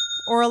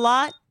or a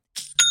lot?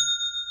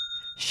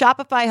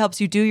 Shopify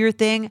helps you do your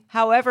thing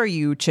however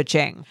you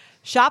cha-ching.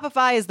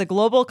 Shopify is the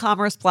global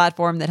commerce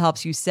platform that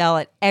helps you sell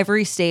at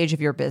every stage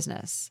of your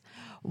business.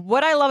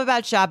 What I love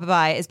about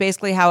Shopify is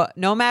basically how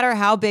no matter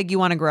how big you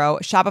want to grow,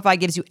 Shopify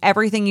gives you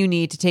everything you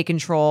need to take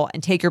control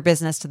and take your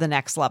business to the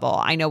next level.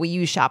 I know we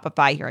use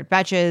Shopify here at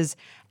Betches,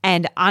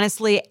 and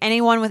honestly,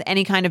 anyone with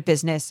any kind of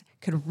business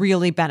could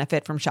really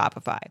benefit from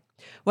Shopify.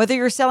 Whether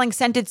you're selling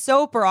scented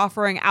soap or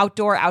offering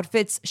outdoor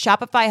outfits,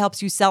 Shopify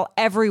helps you sell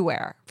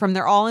everywhere, from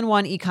their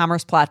all-in-one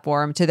e-commerce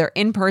platform to their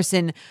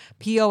in-person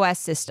POS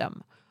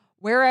system.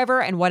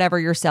 Wherever and whatever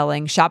you're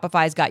selling,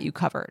 Shopify's got you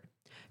covered.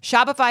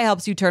 Shopify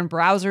helps you turn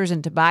browsers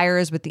into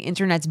buyers with the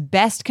internet's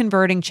best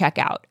converting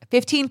checkout,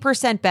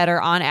 15% better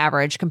on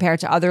average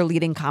compared to other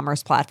leading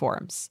commerce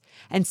platforms.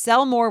 And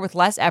sell more with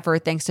less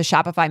effort thanks to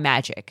Shopify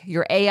Magic,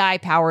 your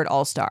AI-powered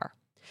all-star.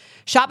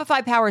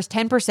 Shopify powers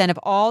 10% of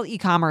all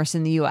e-commerce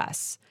in the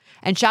U.S.,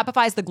 and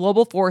Shopify is the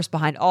global force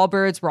behind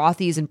Allbirds,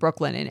 Rothy's, and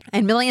Brooklinen,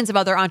 and millions of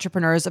other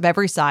entrepreneurs of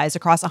every size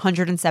across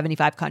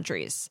 175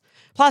 countries.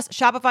 Plus,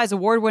 Shopify's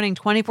award-winning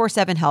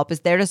 24/7 help is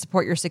there to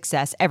support your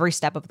success every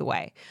step of the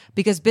way,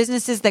 because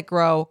businesses that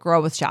grow,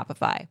 grow with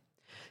Shopify.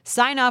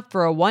 Sign up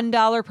for a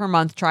 $1 per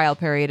month trial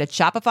period at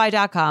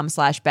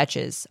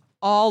shopify.com/betches,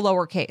 all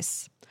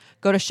lowercase.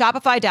 Go to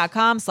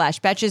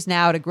shopify.com/betches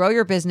now to grow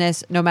your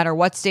business no matter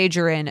what stage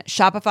you're in.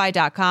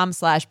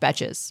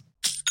 Shopify.com/betches.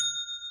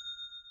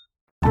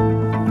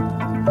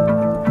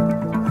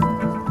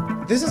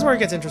 This is where it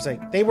gets interesting.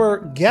 They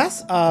were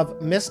guests of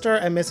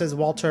Mr. and Mrs.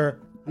 Walter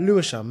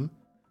Lewisham,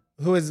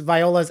 who is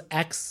Viola's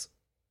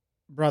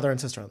ex-brother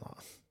and sister-in-law.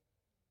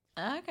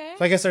 Okay.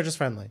 So I guess they're just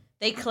friendly.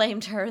 They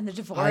claimed her in the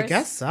divorce. I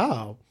guess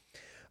so.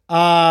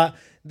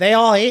 They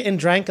all ate and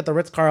drank at the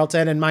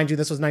Ritz-Carlton, and mind you,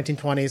 this was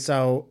 1920,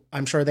 so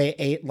I'm sure they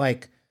ate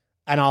like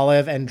an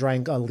olive and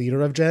drank a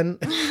liter of gin.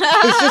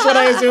 It's just what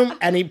I assume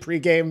any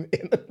pregame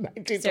in the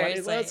 1920s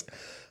Seriously. was.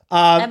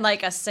 And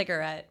like a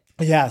cigarette.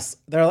 Yes,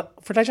 they're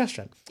for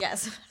digestion.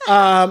 Yes.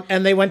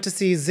 And they went to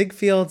see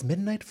Ziegfeld's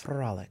Midnight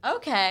Frolic.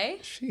 Okay.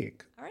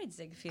 Chic. All right,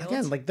 Ziegfeld.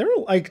 Again, like they're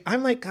like,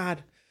 I'm like,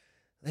 God,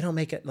 they don't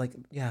make it like,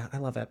 yeah, I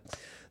love it.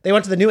 They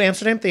went to the New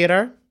Amsterdam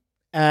Theater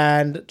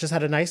and just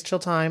had a nice chill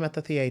time at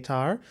the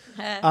theater.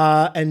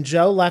 And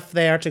Joe left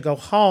there to go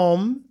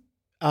home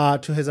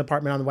to his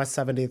apartment on West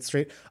 70th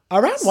Street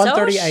around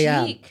 1:30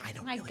 a.m. Chic. I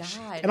know, Oh my really God.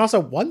 chic. And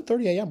also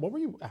 1:30 a.m. What were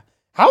you?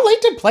 How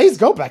late did plays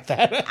go back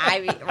then? I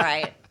mean,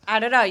 right. I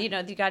don't know. You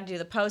know, you got to do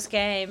the post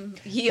game,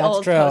 That's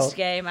old true. post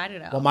game. I don't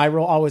know. Well, my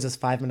rule always is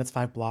 5 minutes,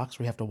 5 blocks,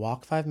 where you have to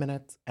walk 5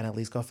 minutes and at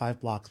least go 5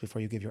 blocks before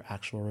you give your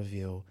actual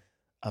review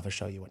of a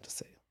show you went to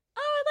see.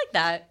 Oh, I like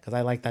that. Because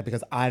I like that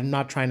because I'm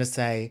not trying to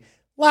say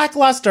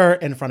lackluster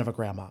in front of a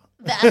grandma.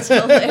 That's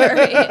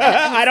hilarious.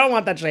 I don't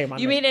want that shame on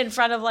You me. mean in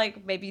front of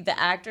like maybe the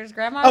actor's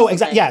grandma? Oh,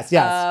 exactly. Yes,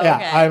 yes. Oh, yeah.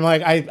 okay. I'm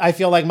like, I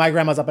feel like my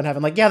grandma's up in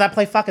heaven. Like, yeah, that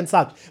play fucking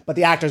sucked. But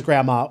the actor's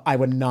grandma, I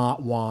would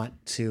not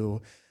want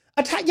to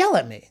yell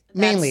at me.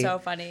 Mainly. That's so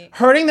funny.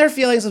 Hurting their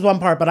feelings is one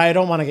part, but I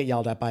don't want to get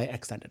yelled at by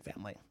extended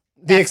family.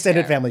 The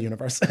extended fair. family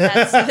universe.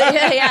 Yes.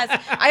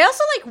 I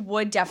also like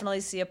would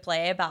definitely see a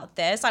play about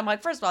this. I'm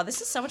like, first of all,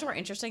 this is so much more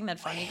interesting than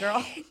Funny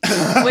Girl,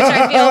 which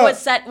I feel was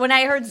set when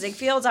I heard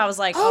Ziegfeld's. I was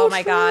like, oh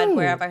my God, true.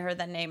 where have I heard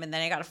that name? And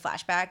then I got a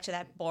flashback to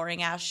that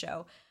boring ass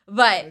show.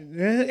 But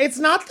It's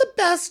not the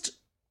best.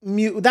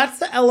 That's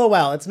the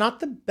LOL. It's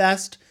not the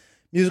best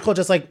musical,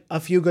 just like a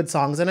few good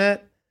songs in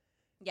it.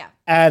 yeah,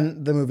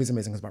 And the movie's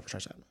amazing as Barbara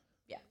Streisand.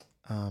 yeah.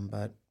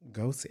 But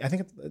go see. I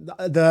think it's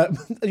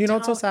the you know,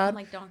 it's so sad. I'm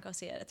like, don't go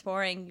see it. It's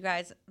boring, you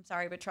guys. I'm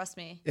sorry, but trust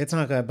me. It's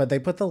not good, but they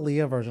put the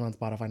Leah version on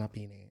Spotify, not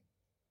Beanie.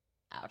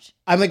 Ouch.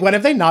 I'm like, when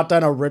have they not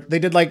done they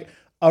did like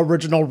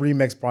original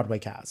remix Broadway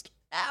cast?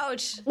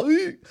 Ouch.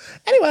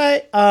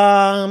 Anyway,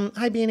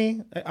 hi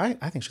Beanie.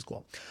 I think she's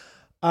cool.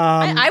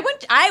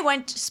 I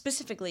went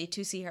specifically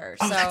to see her.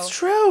 So Oh, that's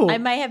true. I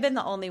might have been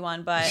the only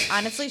one, but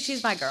honestly,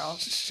 she's my girl.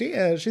 She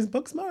is. She's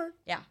book smart.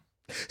 Yeah.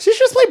 She should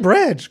just play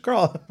bridge,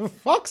 girl.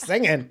 Fuck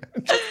singing.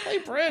 Just play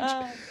bridge.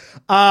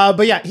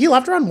 But yeah, he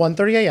left around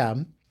 1:30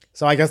 a.m.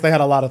 So I guess they had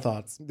a lot of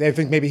thoughts. They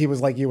think maybe he was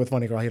like you with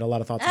Funny Girl. He had a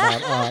lot of thoughts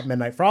about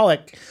Midnight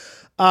Frolic.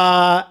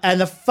 And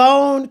the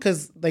phone,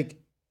 because like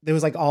there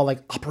was like all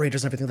like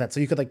operators and everything like that. So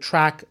you could like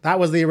track. That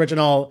was the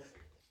original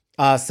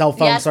cell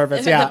phone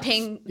service. Yeah. The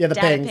ping. Yeah, the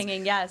data pings.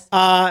 pinging, yes.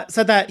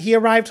 Said that he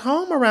arrived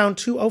home around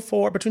between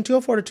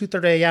 2:04 to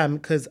 2:30 a.m.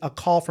 because a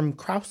call from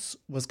Kraus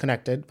was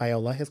connected,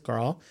 Viola, his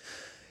girl.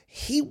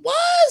 He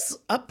was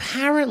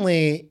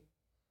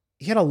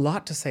he had a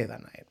lot to say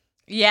that night.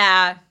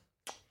 Yeah.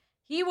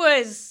 He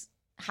was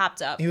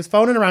hopped up He was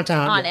phoning around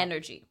town. on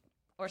energy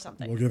or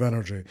something. We'll give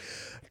energy.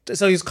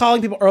 So he was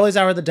calling people early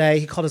hour of the day.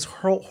 He called his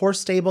horse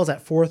stables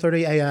at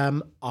 4:30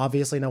 a.m.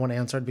 Obviously, no one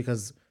answered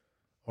because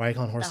why are you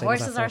calling horse The stables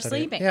horses at are 4:30?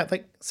 sleeping. Yeah,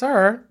 like,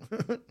 sir,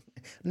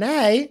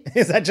 nay.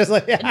 Is that just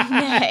like...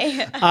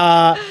 Nay.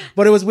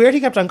 But it was weird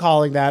he kept on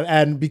calling that.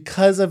 And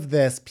because of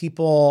this,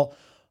 people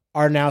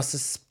are now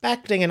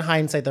suspecting in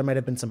hindsight there might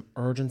have been some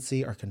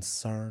urgency or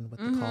concern with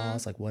the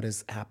calls. Like, what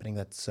is happening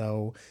that's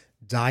so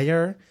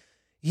dire?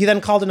 He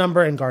then called a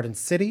number in Garden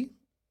City.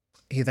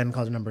 He then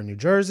called a number in New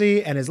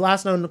Jersey, and his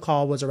last known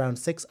call was around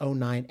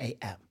 6:09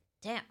 a.m.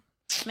 Damn.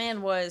 This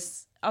man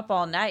was up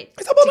all night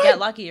He's up all to night. get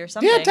lucky or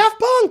something. Yeah, Daft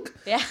Punk.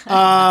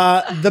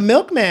 Yeah. The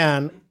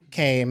milkman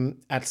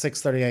came at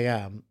 6:30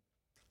 a.m.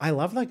 I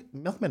love like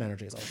milkman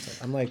energies all the time.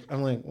 I'm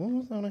like,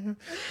 what's going on here?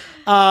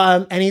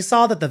 And he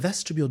saw that the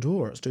vestibule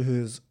doors to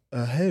his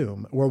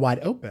home were wide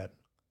open,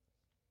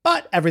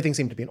 but everything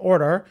seemed to be in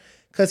order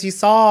because he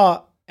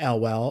saw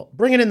Elwell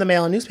bringing in the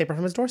mail and newspaper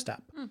from his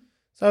doorstep.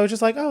 So I was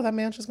just like, oh, that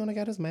man's just going to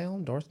get his mail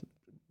and doorstep.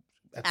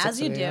 As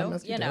you do,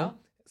 you know.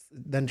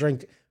 Then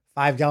drink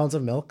 5 gallons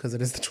of milk because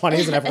it is the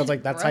 20s, and everyone's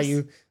like, that's how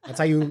you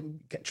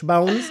get your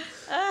bones.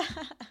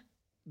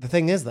 The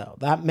thing is, though,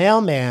 that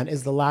mailman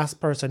is the last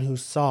person who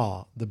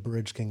saw the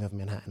Bridge King of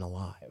Manhattan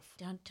alive.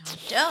 Dun, dun,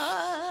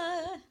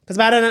 dun. Because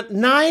about at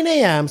 9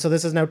 a.m., so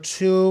this is now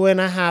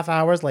 2.5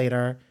 hours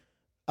later,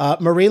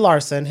 Marie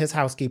Larson, his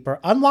housekeeper,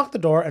 unlocked the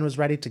door and was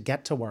ready to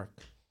get to work.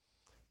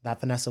 That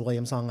Vanessa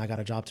Williams song, I got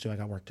a job to do, I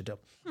got work to do.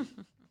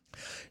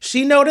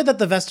 She noted that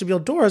the vestibule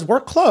doors were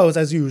closed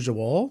as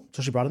usual,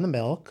 so she brought in the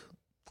milk,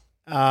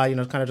 kind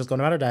of just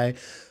going about her day.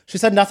 She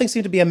said nothing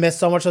seemed to be amiss,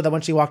 so much so that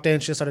when she walked in,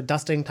 she just started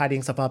dusting,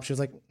 tidying stuff up. She was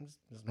like,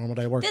 it's a normal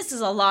day of work. This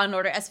is a Law and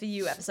Order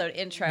SVU episode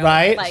intro.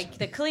 Right? Like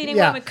the cleaning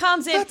woman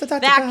comes in,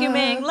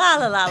 vacuuming, la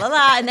la la la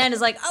la, and then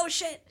is like, oh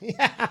shit.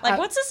 Yeah. Like,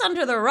 what's this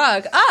under the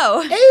rug?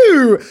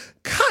 Oh. Ew!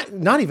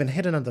 Not even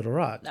hidden under the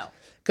rug. No.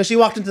 Because she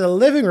walked into the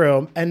living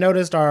room and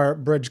noticed our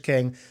Bridge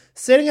King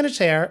sitting in a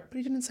chair, but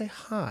he didn't say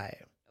hi.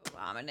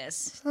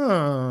 Ominous.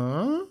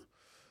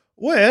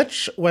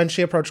 Which, when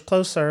she approached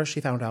closer,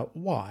 she found out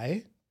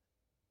why.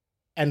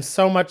 And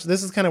so much,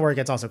 this is kind of where it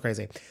gets also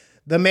crazy.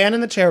 The man in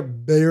the chair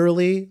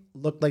barely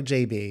looked like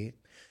JB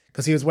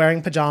because he was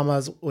wearing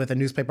pajamas with a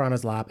newspaper on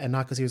his lap, and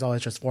not because he was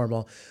always just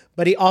formal,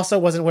 but he also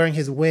wasn't wearing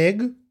his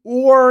wig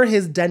or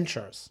his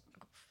dentures.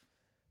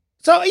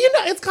 So,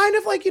 it's kind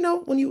of like,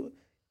 when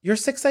your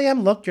 6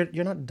 a.m. look,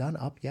 you're not done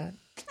up yet.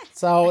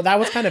 So that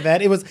was kind of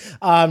it. It was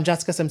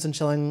Jessica Simpson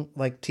chilling,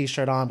 like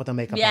t-shirt on with the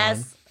makeup on.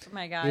 Yes. Oh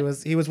my God.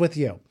 He was with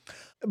you.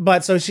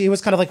 But so she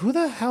was kind of like, who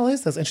the hell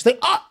is this? And she's like,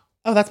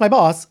 oh, that's my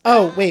boss.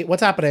 Oh, wait,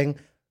 what's happening?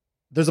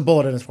 There's a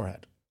bullet in his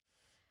forehead.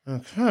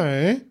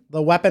 Okay.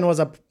 The weapon was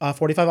a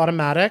 45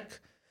 automatic.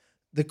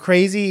 The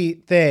crazy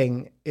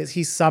thing is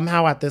he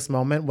somehow at this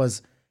moment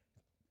was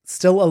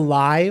still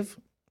alive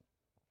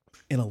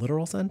in a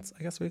literal sense,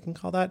 I guess we can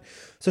call that.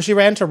 So she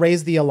ran to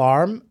raise the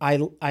alarm. I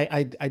do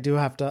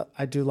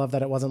love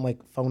that it wasn't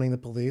like phoning the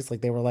police.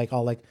 Like they were like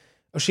all like,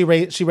 oh, she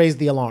raised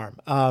the alarm.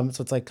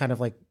 So it's like kind of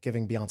like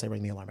giving Beyonce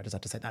ring the alarm. I just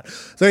have to say that.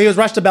 So he was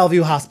rushed to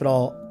Bellevue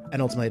Hospital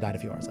and ultimately died a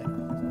few hours later.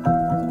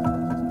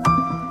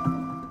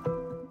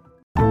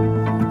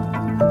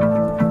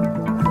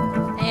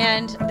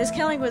 And this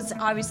killing was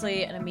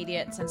obviously an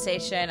immediate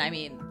sensation. I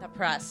mean, the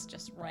press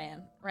just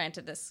ran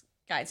to this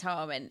guy's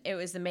home, and it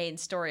was the main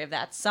story of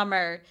that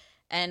summer,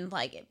 and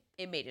like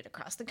it made it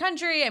across the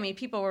country. I mean,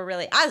 people were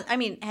really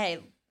hey,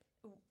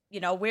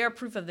 we're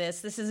proof of this.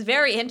 This is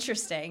very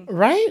interesting,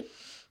 right?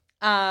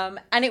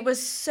 And it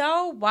was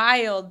so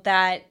wild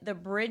that the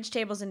bridge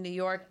tables in New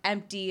York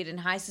emptied, and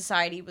high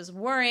society was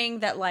worrying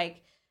that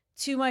like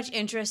too much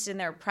interest in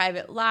their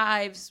private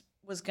lives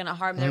was going to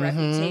harm their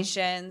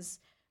reputations.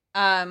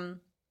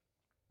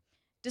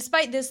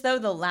 Despite this, though,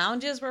 the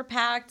lounges were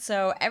packed,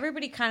 so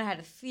everybody kind of had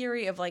a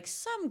theory of like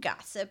some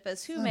gossip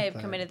as who may have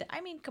committed.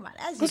 I mean, come on,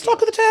 let's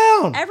talk of the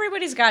town.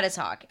 Everybody's got to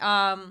talk.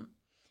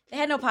 They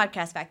had no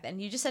podcast back then.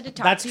 You just had to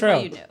talk. That's to people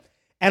true. You knew.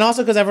 And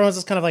also because everyone's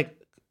just kind of like,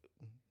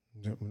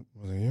 was it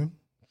you?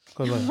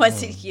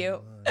 Was it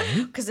you?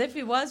 Because if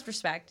he was,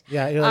 respect.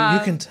 Yeah, you're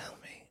like, you can tell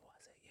me.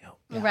 Was it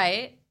you? Yeah.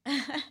 Right.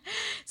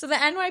 So the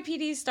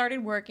NYPD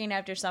started working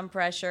after some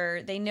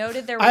pressure. They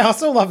noted there was... I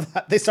also love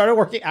that. They started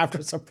working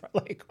after some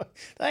like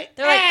they're like,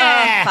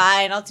 oh,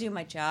 fine, I'll do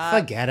my job.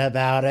 Forget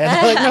about it.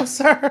 They're like, no,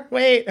 sir,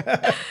 wait.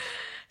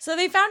 So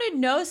they found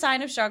no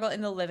sign of struggle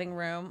in the living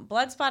room.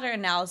 Blood splatter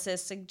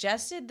analysis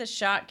suggested the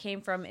shot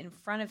came from in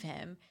front of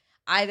him,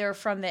 either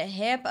from the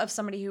hip of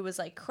somebody who was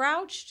like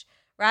crouched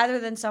rather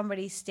than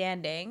somebody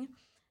standing.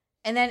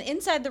 And then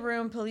inside the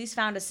room, police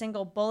found a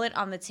single bullet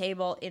on the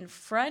table in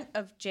front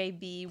of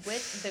JB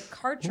with the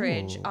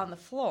cartridge on the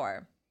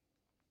floor.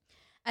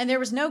 And there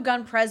was no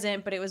gun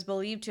present, but it was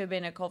believed to have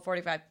been a Colt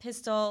 45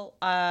 pistol,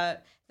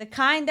 the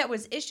kind that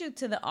was issued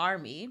to the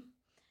Army.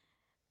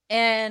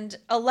 And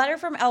a letter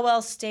from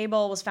Elwell's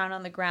stable was found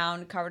on the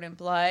ground covered in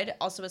blood.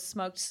 Also a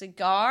smoked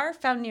cigar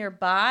found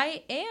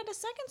nearby and a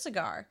second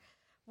cigar,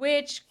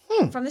 which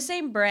from the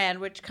same brand,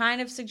 which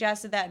kind of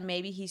suggested that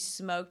maybe he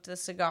smoked the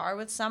cigar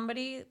with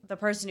somebody, the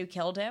person who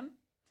killed him,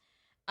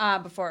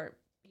 before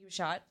he was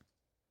shot.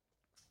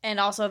 And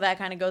also that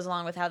kind of goes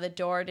along with how the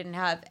door didn't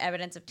have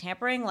evidence of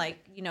tampering.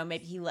 Like,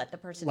 maybe he let the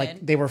person in.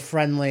 Like they were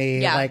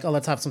friendly. Yeah. Like, oh,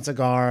 let's have some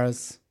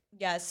cigars.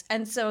 Yes.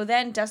 And so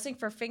then dusting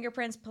for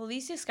fingerprints,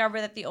 police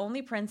discovered that the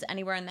only prints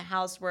anywhere in the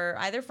house were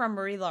either from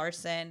Marie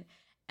Larson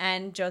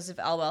and Joseph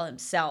Elwell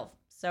himself.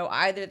 So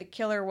either the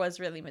killer was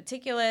really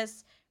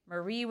meticulous,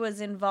 Marie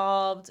was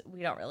involved,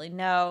 we don't really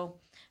know.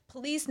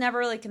 police never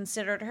really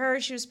considered her.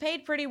 She was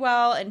paid pretty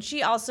well, and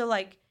she also,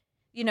 like,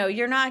 you know,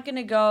 you're not going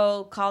to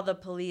go call the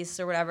police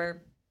or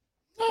whatever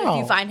if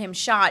you find him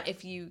shot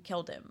if you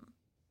killed him.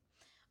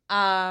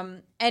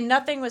 And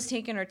nothing was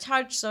taken or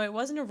touched, so it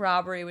wasn't a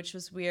robbery, which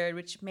was weird,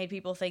 which made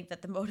people think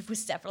that the motive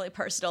was definitely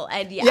personal.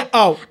 And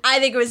I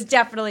think it was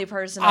definitely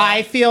personal.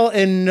 I feel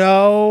in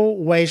no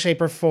way,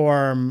 shape, or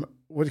form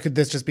could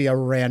this just be a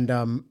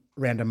random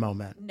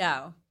moment.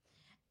 No.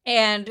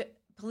 And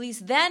police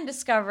then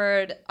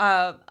discovered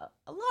a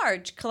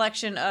large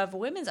collection of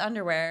women's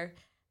underwear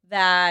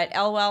that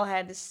Elwell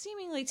had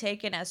seemingly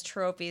taken as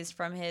trophies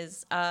from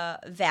his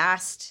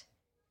vast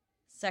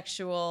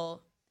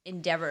sexual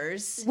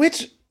endeavors.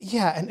 Which,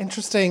 yeah, an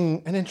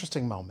interesting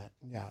moment.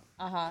 Yeah.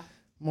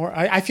 More.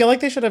 I feel like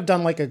they should have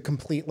done like a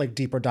complete like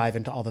deeper dive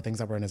into all the things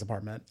that were in his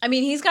apartment. I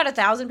mean, he's got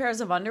 1,000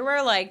 pairs of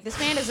underwear. Like, this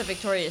man is a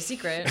Victoria's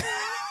Secret.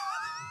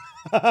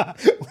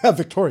 A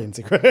Victorian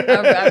Secret.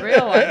 A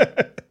real one.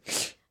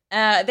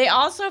 They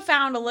also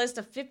found a list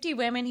of 50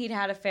 women he'd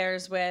had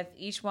affairs with.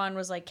 Each one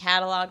was like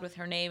cataloged with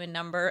her name and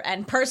number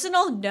and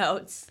personal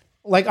notes.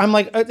 Like, I'm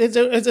like, is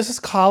this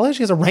college?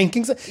 He has a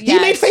rankings. Yes. He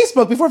made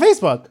Facebook before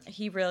Facebook.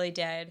 He really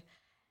did.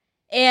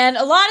 And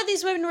a lot of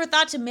these women were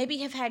thought to maybe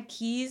have had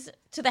keys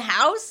to the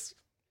house.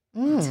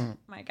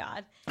 My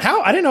God.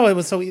 How? I didn't know it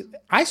was so easy.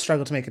 I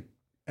struggled to make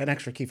an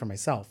extra key for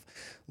myself,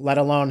 let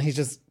alone he's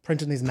just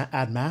printing these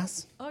ad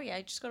mass. Oh, yeah.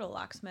 Just go to a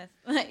locksmith.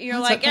 You're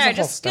like, yeah,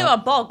 just do a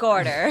bulk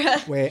order.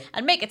 Wait.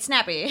 And make it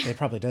snappy. They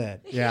probably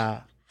did.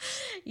 Yeah.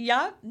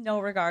 Yeah, no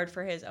regard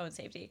for his own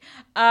safety.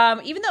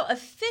 Even though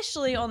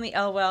officially only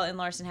Elwell and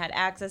Larson had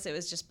access, it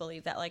was just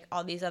believed that like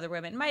all these other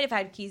women might have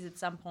had keys at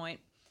some point.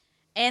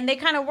 And they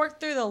kind of worked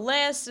through the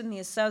list, and the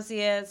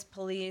associates,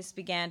 police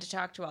began to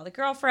talk to all the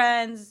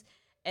girlfriends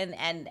and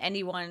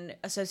anyone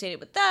associated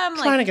with them.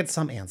 Trying to get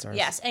some answers.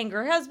 Yes,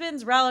 angry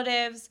husbands,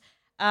 relatives.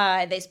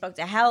 They spoke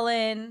to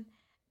Helen.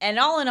 And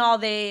all in all,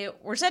 they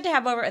were said to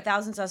have over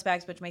 1,000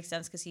 suspects, which makes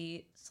sense because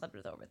he slept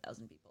with over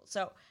 1,000 people.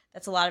 So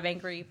that's a lot of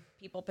angry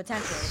people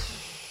potentially.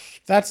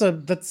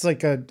 That's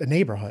like a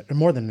neighborhood, or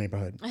more than a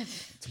neighborhood.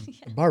 It's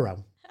a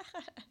borough.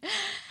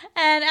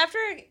 And after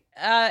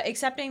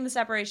accepting the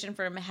separation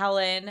from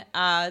Helen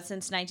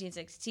since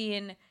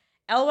 1916,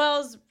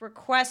 Elwell's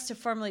request to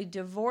formally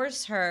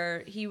divorce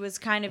her, he was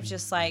kind of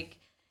just like,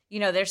 you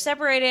know, they're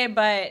separated,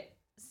 but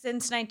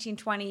since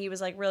 1920, he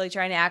was like really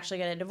trying to actually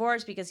get a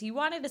divorce because he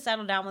wanted to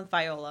settle down with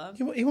Viola.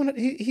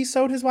 He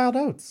sowed his wild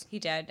oats. He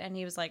did, and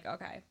he was like,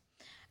 okay.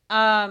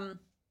 And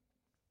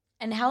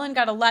Helen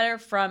got a letter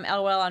from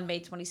Elwell on May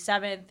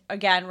 27th,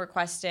 again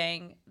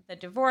requesting the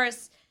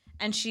divorce,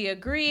 and she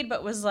agreed,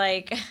 but was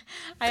like,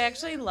 I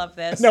actually love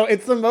this. No,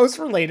 it's the most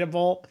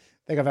relatable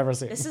thing I've ever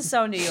seen. This is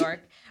so New York.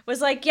 Was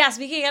like, yes,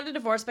 we can get a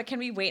divorce, but can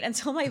we wait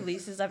until my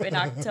lease is up in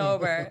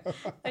October?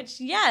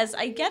 Which, yes,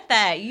 I get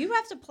that. You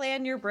have to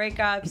plan your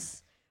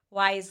breakups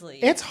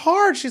wisely. It's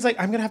hard. She's like,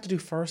 I'm going to have to do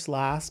first,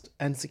 last,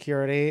 and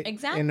security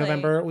in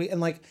November.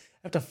 And like,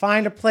 I have to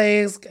find a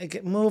place,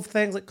 move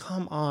things. Like,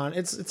 come on.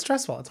 It's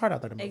stressful. It's hard out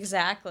there to move.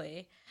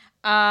 Exactly.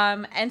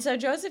 And so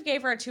Joseph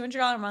gave her a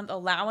 $200 a month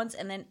allowance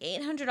and then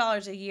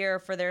 $800 a year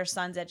for their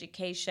son's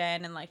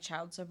education and like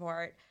child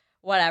support,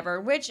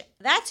 whatever, which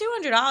that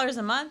 $200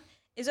 a month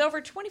is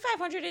over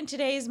 $2,500 in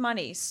today's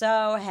money.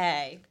 So,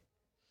 hey.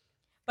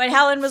 But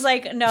Helen was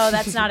like, no,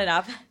 that's not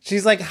enough.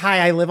 She's like,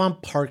 hi, I live on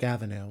Park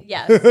Avenue.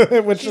 Yes.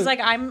 She's like,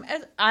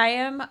 I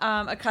am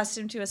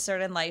accustomed to a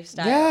certain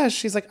lifestyle. Yeah,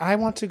 she's like, I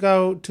want to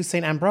go to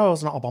St.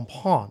 Ambrose and Au Bon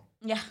Pont.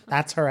 Yeah.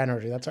 That's her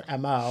energy. That's her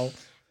MO.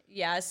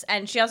 Yes.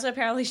 And she also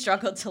apparently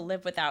struggled to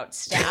live without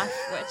staff,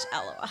 which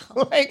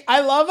LOL. Like, I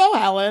love how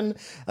Helen,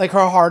 like,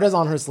 her heart is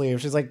on her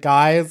sleeve. She's like,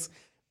 guys,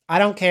 I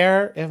don't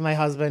care if my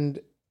husband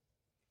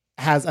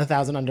has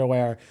 1,000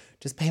 underwear.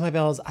 Just pay my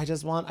bills. I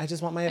just want my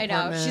apartment.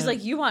 I know. She's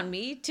like, you want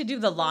me to do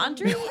the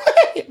laundry?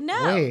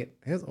 No. Wait.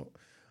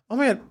 Oh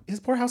my God. His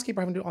poor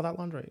housekeeper having to do all that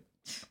laundry.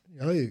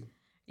 Yay.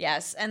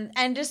 Yes.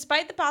 And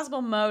despite the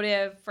possible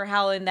motive for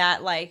Helen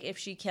that, like, if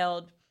she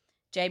killed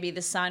JB,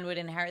 the son would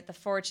inherit the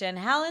fortune,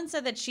 Helen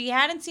said that she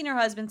hadn't seen her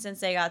husband since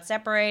they got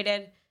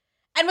separated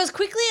and was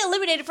quickly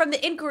eliminated from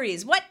the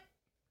inquiries. What?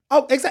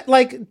 Oh, exactly.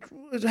 Like,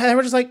 they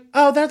were just like,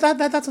 oh, that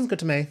sounds good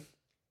to me.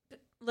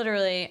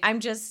 Literally, I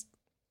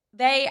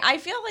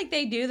feel like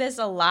they do this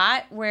a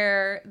lot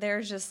where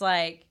there's just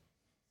like,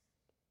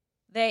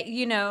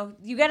 you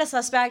get a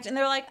suspect and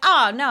they're like,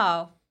 oh,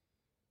 no,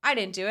 I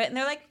didn't do it. And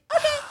they're like,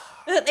 okay.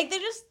 Like,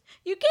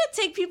 you can't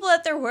take people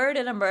at their word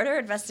in a murder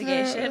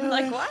investigation.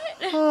 Like, what?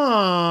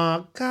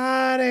 Oh,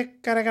 got it.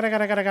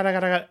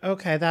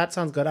 Okay, that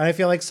sounds good. I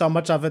feel like so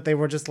much of it, they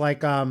were just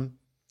like, well,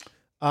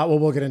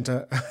 we'll get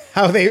into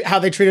how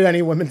they treated any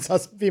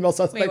female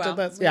suspect in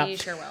this. We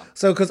sure will.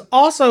 So, because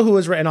also who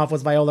was written off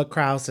was Viola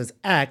Krause's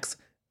ex,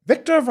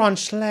 Victor von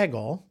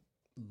Schlegel.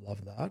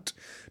 Love that.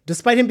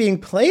 Despite him being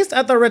placed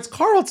at the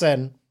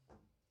Ritz-Carlton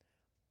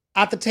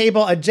at the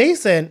table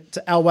adjacent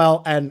to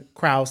Elwell and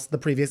Krause the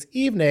previous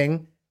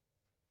evening.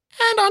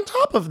 And on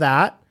top of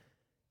that,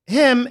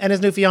 him and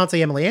his new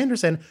fiancée, Emily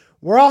Anderson,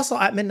 were also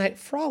at Midnight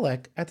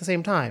Frolic at the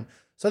same time.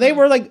 So they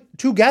were like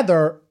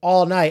together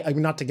all night. I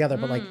mean, not together,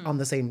 but like on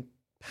the same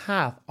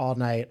path all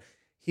night.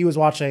 He was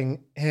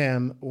watching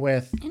him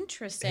with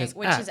Interesting. his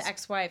Which ex. is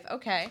ex-wife.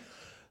 Okay.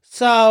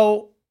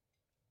 So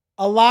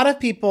a lot of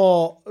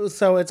people,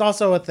 so it's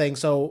also a thing.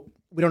 So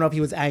we don't know if he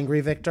was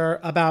angry,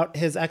 Victor, about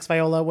his ex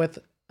Viola with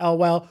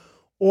Elwell,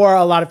 or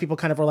a lot of people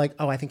kind of were like,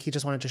 oh, I think he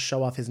just wanted to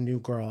show off his new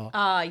girl.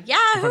 Yeah, in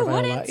front who of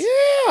Viola. wouldn't?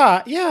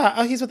 Yeah.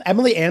 Oh, he's with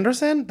Emily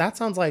Anderson. That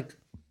sounds like,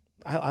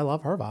 I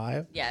love her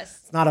vibe. Yes.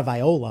 It's not a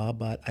Viola,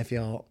 but I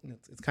feel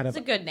it's kind It's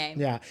of a good name.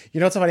 yeah. You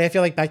know what's so funny? I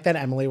feel like back then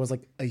Emily was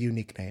like a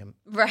unique name.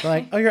 Right. They're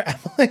like, oh, you're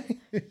Emily.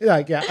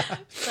 Like, yeah.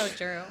 So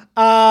true.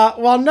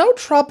 While no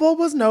trouble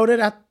was noted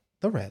at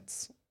the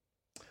Ritz,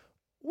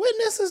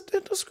 witnesses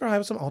did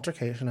describe some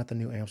altercation at the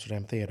New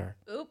Amsterdam Theater.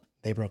 Oop.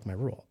 They broke my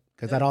rule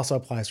because that also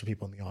applies for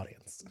people in the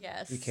audience.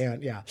 Yes. You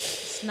can't. Yeah.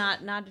 It's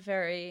not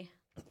very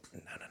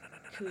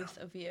couth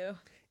of you.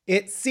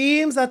 It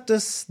seems that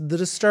the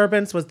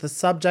disturbance was the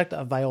subject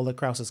of Viola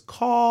Krause's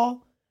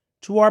call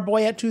to our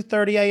boy at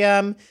 2:30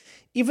 a.m.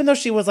 Even though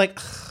she was like,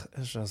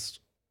 it's just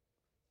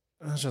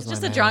Just my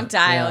a man." drunk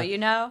dial, Yeah. you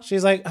know?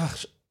 She's like,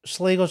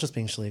 Schlegel's just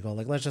being Schlegel.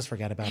 Like, let's just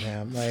forget about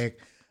him. Like,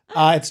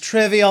 it's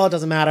trivial. It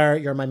doesn't matter.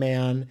 You're my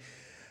man.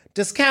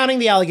 Discounting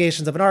the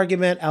allegations of an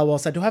argument, Elwell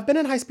said to have been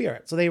in high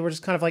spirits. So they were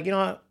just kind of like, you know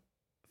what?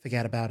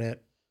 Forget about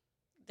it.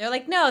 They're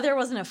like, no, there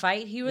wasn't a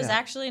fight. He was Yeah.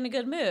 actually in a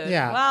good mood.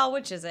 Yeah. Well,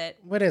 which is it?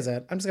 What is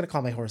it? I'm just going to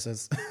call my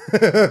horses.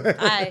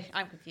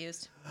 I'm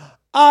confused.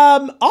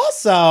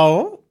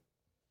 Also,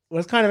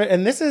 was kind of,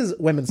 and this is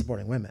women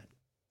supporting women.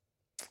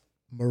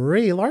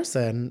 Marie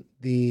Larson,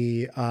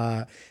 the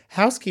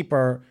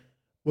housekeeper,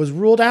 was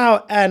ruled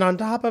out. And on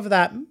top of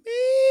that,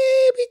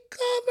 maybe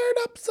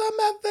covered up some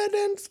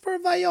evidence for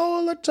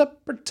Viola to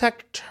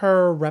protect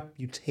her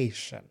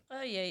reputation.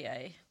 Oh,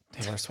 yeah.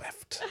 Taylor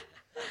Swift.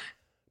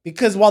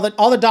 Because while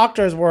all the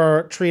doctors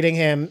were treating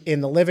him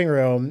in the living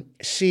room,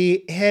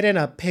 she hid in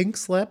a pink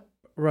slip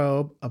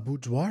robe, a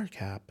boudoir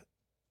cap,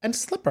 and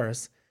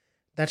slippers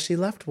that she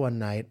left one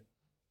night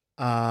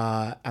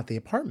at the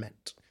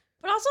apartment.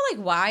 But also, like,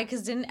 why?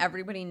 Because didn't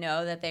everybody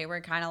know that they were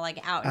kind of,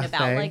 like, out and A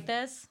about thing? like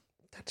this?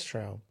 That's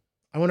true.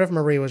 I wonder if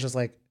Marie was just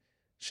like,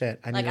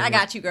 shit. Like, I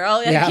got you,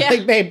 girl. Yeah,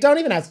 like, babe, don't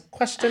even ask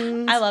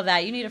questions. I love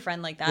that. You need a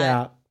friend like that.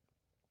 Yeah.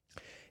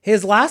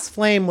 His last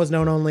flame was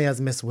known only as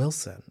Miss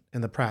Wilson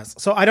in the press.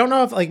 So I don't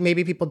know if like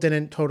maybe people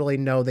didn't totally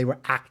know they were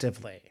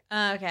actively,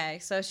 Okay,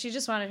 so she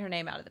just wanted her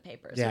name out of the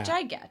papers, Yeah. which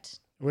I get.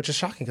 which is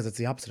shocking because it's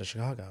the opposite of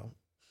Chicago.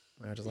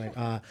 They're just like,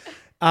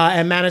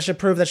 and managed to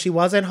prove that she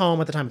wasn't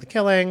home at the time of the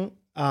killing.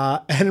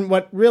 And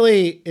what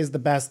really is the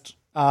best,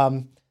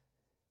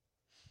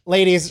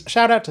 ladies,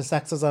 shout out to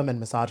sexism and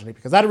misogyny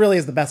because that really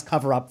is the best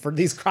cover up for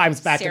these crimes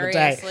back in the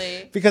day.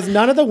 Seriously. Because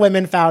none of the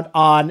women found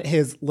on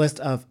his list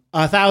of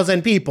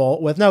 1,000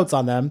 people with notes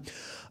on them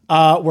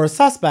were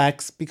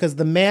suspects because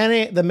the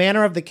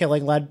manner of the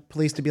killing led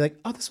police to be like,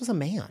 oh, this was a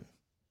man.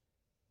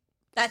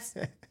 That's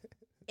it?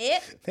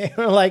 They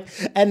were like,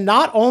 and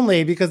not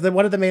only because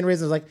one of the main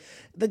reasons was like,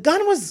 the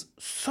gun was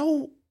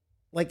so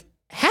like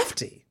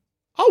hefty.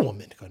 A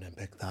woman couldn't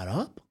pick that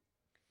up.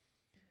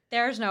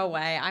 There's no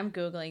way. I'm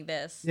Googling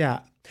this. Yeah.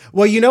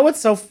 Well, you know what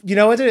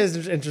is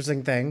an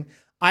interesting thing?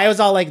 I was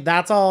all like,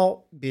 that's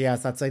all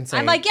BS. That's insane.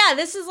 I'm like, yeah,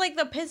 this is like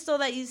the pistol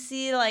that you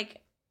see like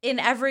in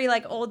every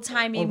like old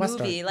timey Old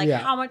Western. movie. Like Yeah.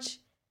 how much?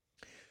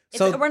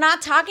 So- We're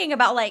not talking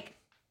about like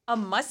a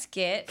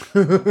musket.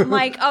 I'm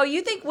like, oh,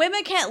 you think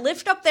women can't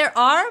lift up their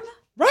arm?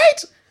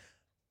 right?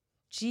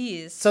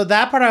 Jeez. So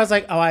that part I was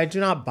like, oh, I do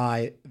not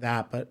buy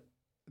that, but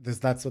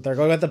that's what they're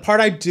going with. The part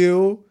I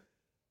do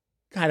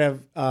kind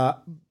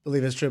of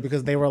believe is true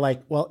because they were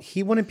like, well,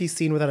 he wouldn't be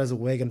seen without his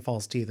wig and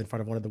false teeth in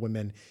front of one of the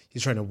women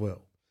he's trying to woo.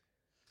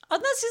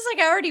 Unless he's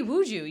like, I already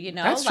wooed you, you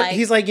know? That's true. Like,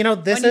 He's like, you know,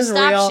 this when you is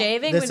stop real.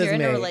 shaving, this when you're is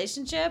in a me.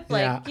 relationship,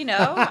 like, Yeah. you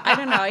know, I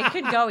don't know. It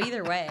could go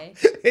either way.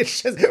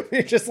 It's just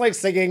we're just like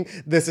singing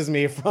 "This Is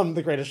Me" from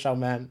The Greatest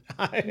Showman.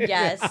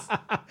 Yes.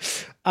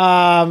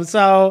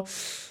 So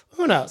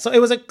who knows? So it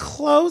was a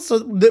close. So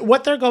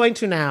what they're going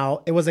to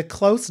now, it was a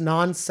close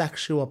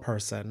non-sexual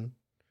person,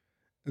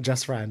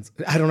 just friends.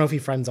 I don't know if he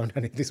friends on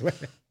any of these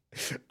women.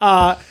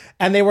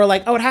 And they were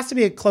like, oh, it has to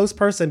be a close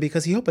person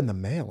because he opened the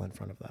mail in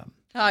front of them.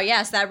 Oh,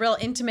 yes. That real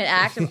intimate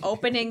act of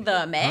opening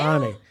the mail.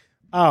 Honey.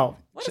 Oh,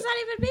 What does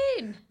that even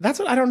mean? that's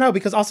what I don't know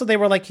because also they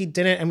were like he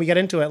didn't, and we get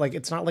into it like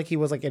it's not like he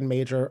was like in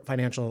major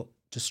financial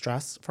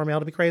distress for mail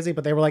to be crazy,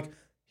 but they were like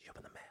he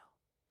opened the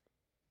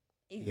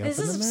mail. This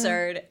opened is the mail?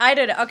 absurd. I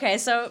don't know. Okay,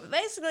 so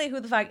basically, who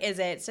the fuck is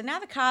it? So now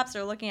the cops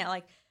are looking at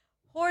like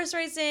horse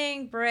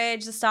racing,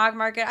 bridge, the stock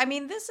market. I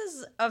mean, this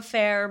is a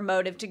fair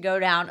motive to go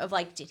down of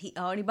like, did he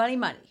owe anybody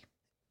money?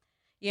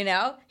 You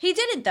know, he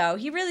didn't though.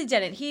 He really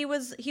didn't. He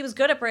was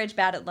good at bridge,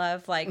 bad at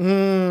love. Like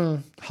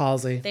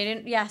Halsey, they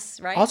didn't.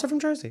 Yes, right. also from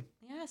Jersey.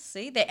 Yeah,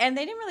 see, they didn't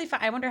really.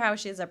 I wonder how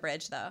she is at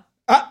bridge though.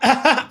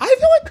 I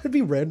feel like could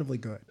be randomly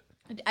good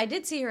I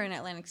did see her in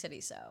Atlantic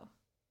City, so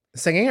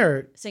singing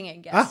or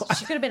singing. Yes, Oh.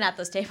 she could have been at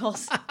those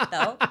tables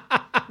though.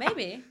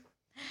 Maybe.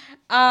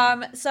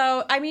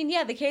 So I mean,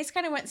 yeah, the case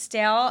kind of went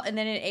stale, and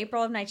then in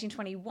April of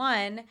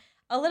 1921,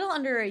 a little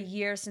under a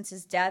year since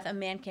his death, a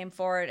man came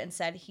forward and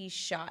said he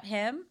shot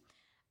him.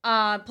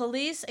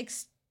 Police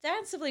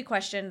extensively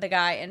questioned the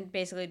guy and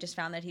basically just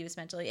found that he was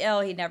mentally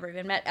ill. He'd never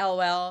even met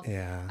Elwell.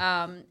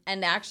 Yeah.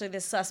 And actually,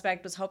 this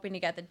suspect was hoping to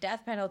get the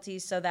death penalty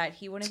so that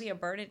he wouldn't be a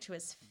burden to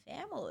his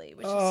family,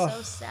 which is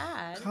so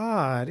sad.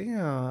 God,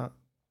 yeah.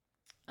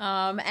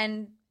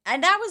 And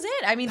that was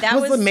it. I mean,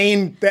 that was the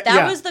main.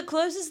 That was the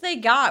closest they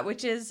got,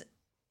 which is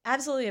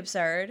absolutely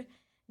absurd.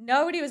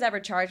 Nobody was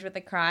ever charged with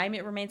the crime.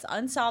 It remains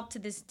unsolved to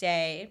this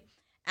day.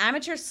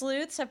 Amateur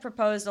sleuths have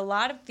proposed a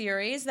lot of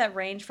theories that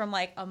range from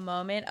like a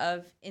moment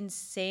of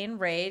insane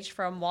rage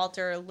from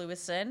Walter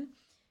Lewison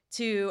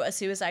to a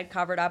suicide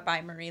covered up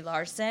by Marie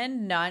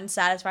Larson. None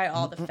satisfy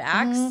all the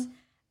facts.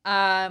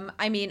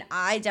 I mean,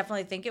 I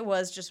definitely think it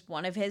was just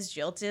one of his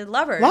jilted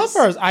lovers.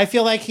 I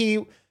feel like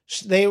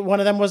one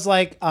of them was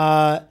like,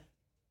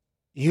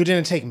 you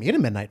didn't take me to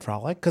Midnight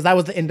Frolic because that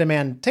was the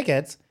in-demand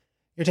tickets.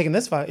 You're taking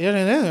this fight.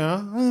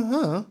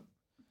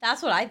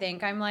 That's what I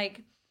think. I'm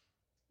like,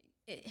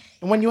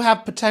 and when you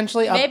have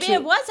potentially up maybe to...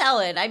 it was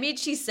Ellen. I mean,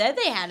 she said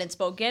they hadn't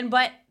spoken,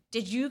 but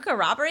did you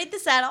corroborate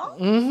this at all?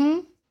 Mm-hmm.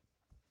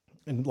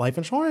 And life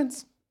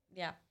insurance.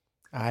 Yeah.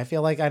 I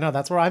feel like I know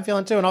that's where I'm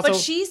feeling too. And also, but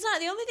she's not.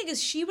 The only thing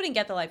is she wouldn't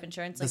get the life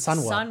insurance. Like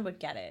the son would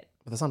get it.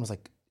 But the son was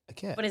like a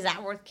kid. But is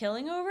that worth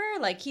killing over?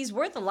 Like he's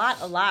worth a lot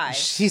alive.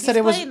 She said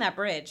it was playing that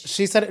bridge.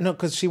 She said it no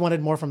because she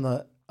wanted more from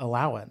the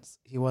allowance.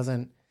 He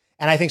wasn't.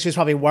 And I think she was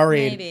probably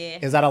worried,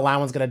 Maybe. is that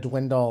allowance going to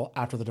dwindle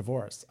after the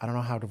divorce? I don't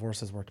know how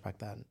divorces worked back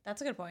then.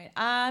 That's a good point.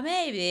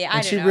 Maybe. I And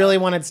don't she know. really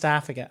wanted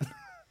staff again.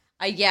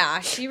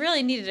 Yeah, she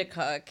really needed a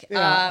cook.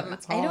 Yeah,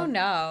 it's I hard. don't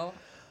know.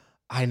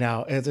 I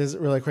know. It is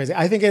really crazy.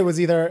 I think it was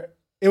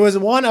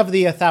one of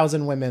the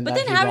 1,000 women. But that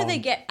then he how did wronged. they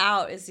get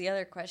out is the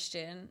other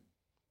question.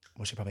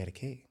 Well, she probably had a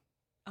key.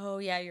 Oh,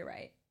 yeah, you're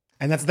right.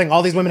 And that's the thing.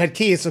 All these women had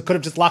keys, so could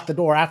have just locked the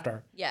door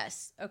after.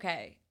 Yes.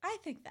 Okay. I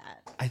think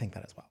that. I think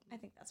that as well. I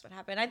think that's what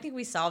happened. I think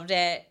we solved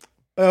it.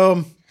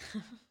 Well,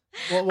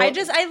 I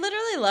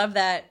literally love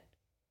that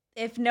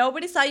if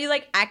nobody saw you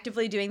like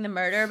actively doing the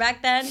murder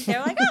back then, they were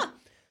like, oh,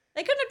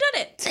 they couldn't have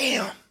done it.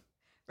 damn.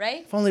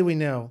 Right? If only we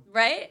knew.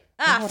 Right?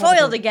 What Foiled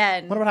happened-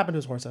 again. Wonder what happened to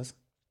his horses.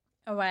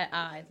 Oh,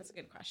 that's a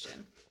good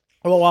question.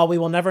 Well, while we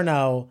will never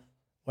know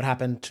what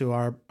happened to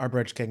our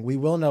Bridge King, we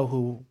will know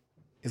who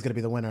is going to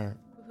be the winner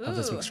of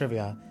this Ooh. week's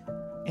trivia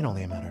in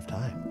only a matter of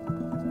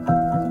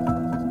time.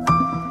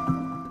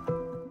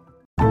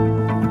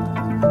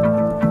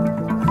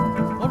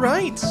 All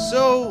right,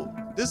 so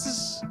this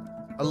is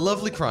a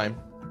lovely crime.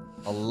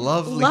 A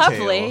lovely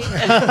Lovely. tale.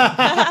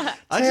 That's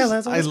I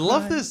always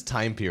love fine. this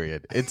time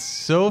period. It's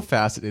so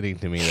fascinating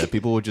to me that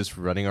people were just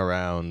running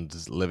around,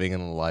 just living in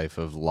a life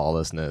of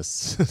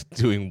lawlessness,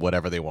 doing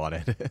whatever they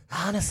wanted.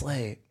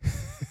 Honestly.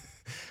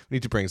 We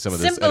need to bring some of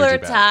this Simpler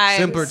energy back. times.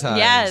 Simpler times.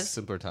 Yes.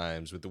 Simpler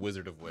times with the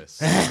Wizard of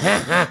Whist.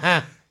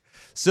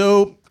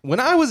 So when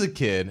I was a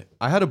kid,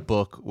 I had a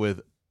book with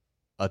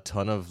a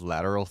ton of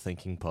lateral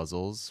thinking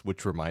puzzles,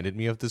 which reminded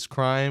me of this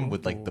crime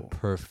with like the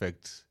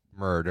perfect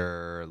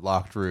murder,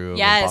 locked room,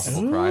 Yes.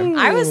 impossible crime.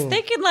 I was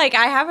thinking, like,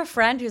 I have a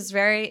friend who was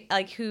very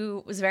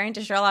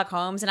into Sherlock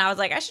Holmes, and I was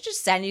like, I should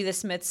just send you the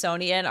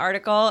Smithsonian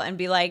article and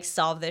be like,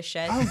 solve this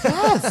shit. Oh,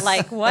 yes.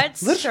 Like,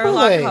 what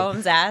Literally. Sherlock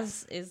Holmes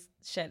is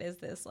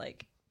this?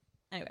 Like,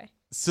 anyway.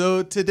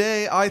 So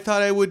today I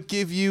thought I would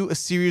give you a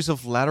series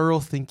of lateral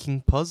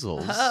thinking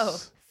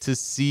puzzles to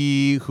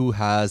see who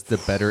has the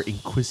better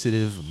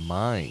inquisitive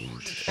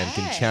mind and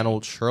can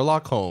channel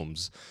Sherlock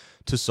Holmes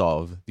to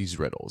solve these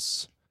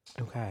riddles.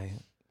 Okay.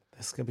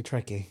 This could be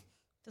tricky.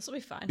 This will be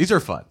fun. These are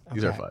fun.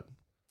 These are Okay. fun.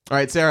 All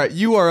right, Sarah,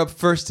 you are up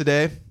first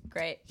today.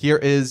 Great. Here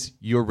is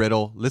your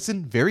riddle.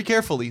 Listen very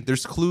carefully.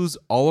 There's clues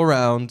all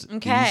around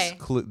Okay.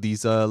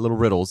 these little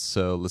riddles,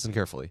 so listen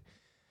carefully.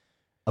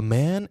 A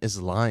man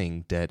is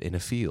lying dead in a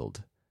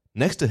field.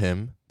 Next to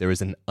him, there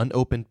is an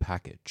unopened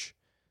package.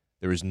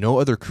 There is no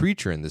other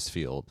creature in this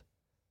field.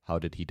 How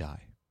did he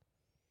die?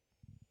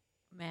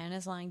 A man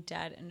is lying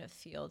dead in a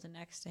field, and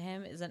next to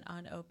him is an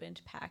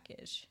unopened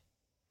package.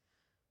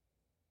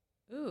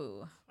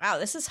 Ooh. Wow,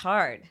 this is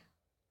hard.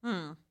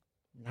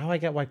 Now I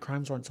get why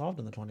crimes weren't solved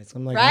in the 20s.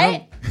 I'm like,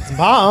 Right? no, it's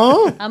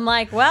impossible. I'm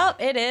like, well,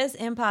 it is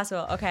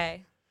impossible.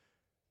 Okay.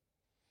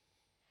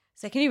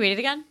 So can you read it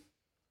again?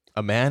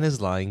 A man is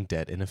lying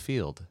dead in a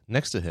field.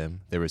 Next to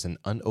him, there is an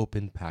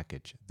unopened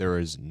package. There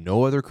is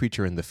no other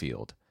creature in the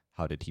field.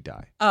 How did he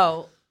die?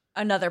 Oh,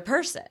 another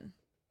person.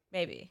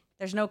 Maybe.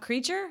 There's no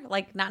creature?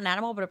 Like not an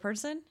animal, but a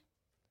person?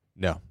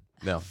 No.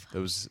 There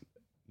was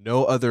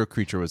no other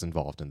creature was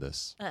involved in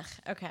this. Ugh,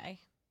 okay.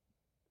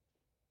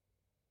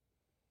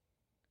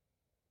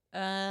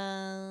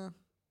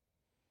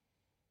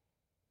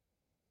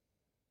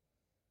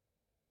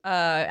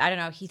 I don't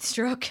know, heat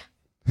stroke.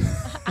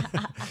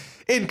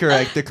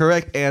 Incorrect. The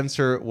correct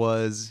answer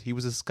was he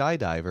was a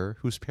skydiver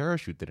whose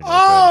parachute didn't open.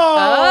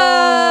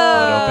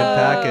 Unopened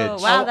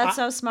package. Wow, Oh, that's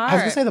so smart. I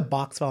was going to say the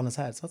box fell on his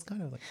head, so it's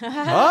kind of like,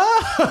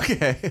 Oh,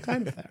 okay.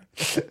 kind of there.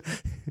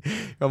 You're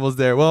almost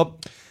there.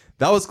 Well,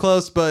 that was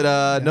close,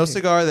 but no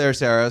cigar there,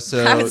 Sarah.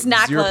 So I was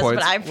not 0 close,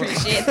 points. but I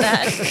appreciate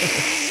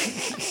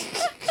that.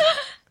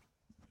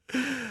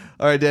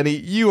 All right, Danny,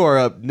 you are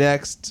up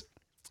next.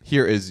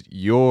 Here is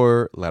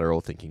your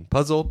lateral thinking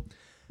puzzle.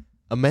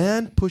 A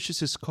man pushes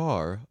his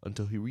car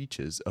until he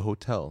reaches a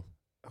hotel.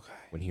 Okay.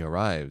 When he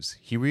arrives,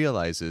 he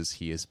realizes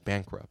he is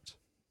bankrupt.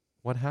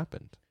 What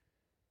happened?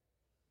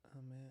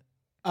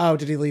 Oh,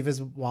 did he leave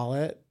his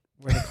wallet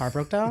where the car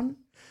broke down?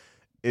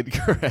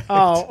 Incorrect.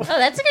 Oh. Oh,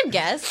 that's a good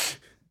guess.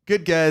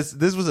 Good guess.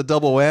 This was a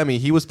double whammy.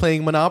 He was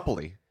playing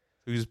Monopoly.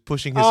 He was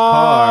pushing his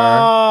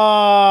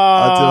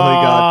car until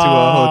he got to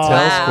a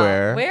hotel Wow.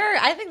 square.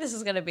 I think this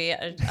is going to be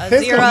a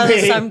This gonna be-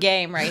 zero-sum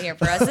game right here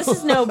for us. This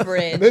is no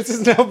bridge. This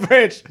is no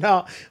bridge.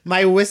 No,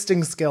 my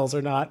whisting skills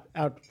are not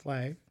out to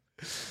play.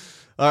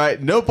 All right,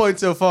 no point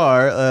so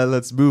far.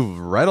 Let's move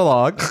right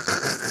along.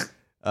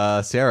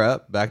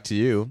 Sarah, back to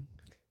you.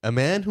 A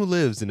man who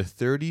lives in a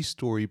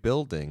 30-story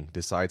building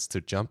decides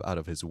to jump out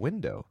of his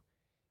window.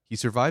 He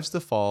survives the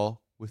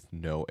fall with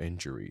no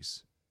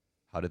injuries.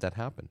 How did that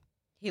happen?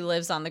 He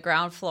lives on the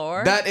ground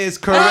floor. That is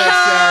correct,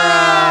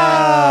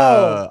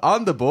 Sarah.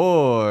 On the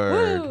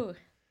board. Woo.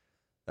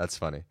 That's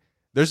funny.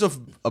 There's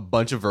a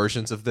bunch of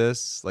versions of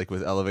this, like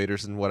with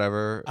elevators and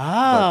whatever.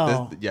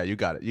 Oh. But yeah, you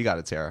got it. You got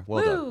it, Sarah.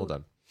 Well done. Woo. Well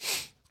done.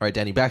 All right,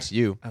 Danny, back to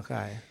you.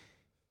 Okay.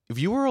 If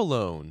you were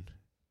alone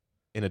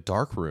in a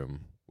dark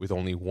room with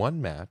only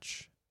one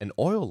match, an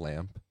oil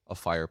lamp, a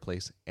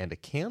fireplace, and a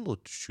candle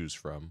to choose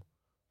from,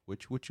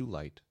 which would you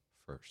light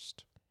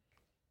first?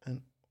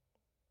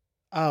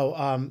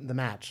 The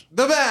match.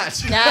 The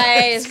match.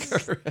 Nice.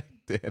 That's correct,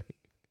 Danny.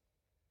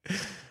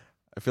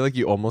 I feel like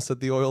you almost said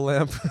the oil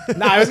lamp.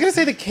 No, I was gonna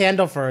say the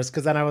candle first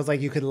because then I was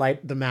like, you could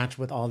light the match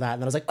with all that,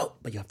 and then I was like, oh,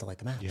 but you have to light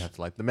the match. You have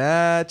to light the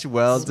match.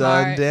 Well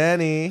done, Smart.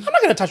 Danny. I'm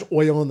not gonna touch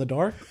oil in the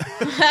dark.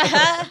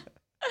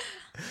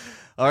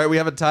 All right, we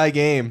have a tie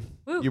game.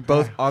 Woo. You're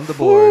both on the Woo,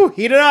 board.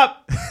 heat it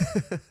up.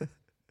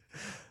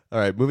 All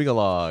right, moving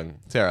along.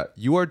 Sarah,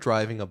 you are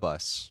driving a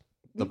bus.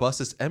 The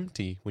bus is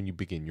empty when you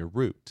begin your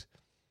route.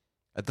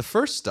 At the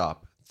first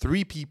stop,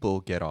 3 people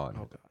get on.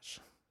 Oh gosh.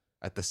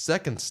 At the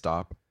second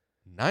stop,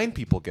 9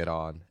 people get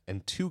on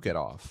and 2 get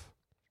off.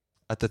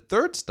 At the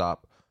third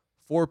stop,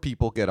 4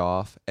 people get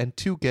off and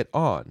 2 get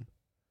on.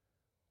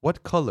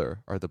 What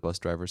color are the bus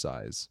driver's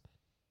eyes?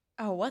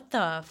 Oh, what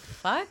the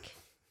fuck?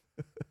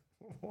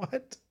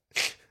 What?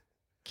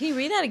 Can you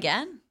read that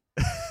again?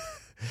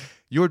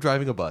 You are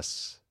driving a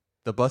bus.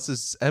 The bus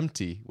is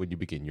empty when you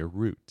begin your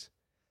route.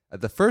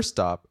 At the first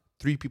stop,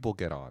 3 people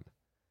get on.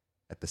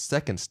 At the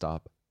second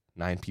stop,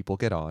 9 people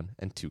get on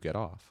and 2 get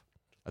off.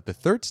 At the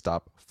third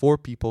stop, 4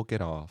 people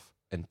get off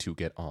and 2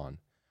 get on.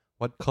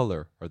 What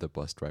color are the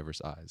bus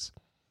driver's eyes?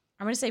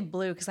 I'm going to say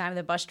blue because I'm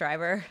the bus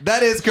driver.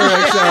 That is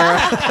correct, Sarah.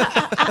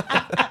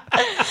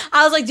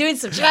 I was like doing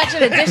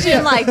subtraction,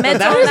 addition, like mental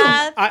That was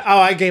math.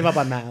 I gave up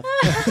on math.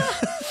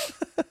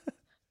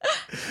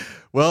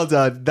 Well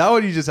done. That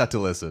one you just had to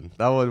listen.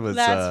 That one was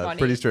That's funny.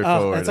 pretty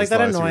straightforward. it's like as that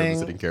long as you were annoying-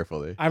 listening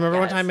carefully. I remember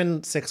one Yes. time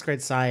in 6th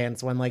grade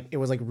science when like it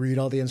was like read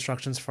all the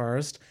instructions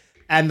first,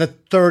 and the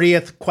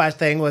 30th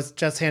thing was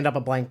just hand up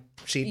a blank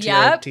sheet to your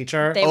Yep.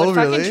 teacher. They Oh, would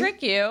fucking really?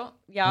 trick you.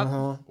 Yep.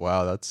 Uh-huh.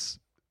 Wow, that's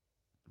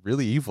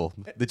really evil.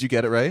 Did you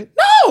get it right?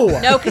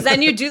 No, because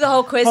then you do the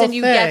whole quiz Whole and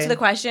you get to thing. the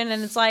question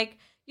and it's like,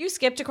 you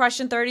skipped to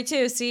question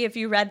 32. See if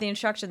you read the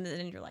instructions and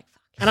then you're like,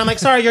 fuck. And I'm like,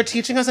 sorry, you're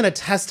teaching us in a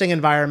testing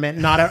environment,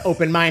 not an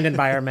open mind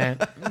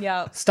environment.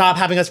 Yep. Stop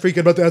having us freaking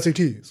about the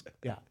SATs.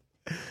 Yeah.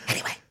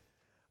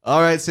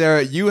 All right,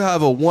 Sarah, you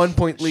have a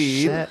 1-point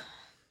lead. Shit.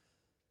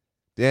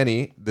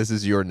 Danny, this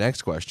is your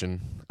next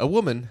question. A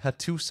woman had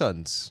 2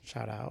 sons.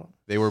 Shout out.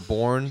 They were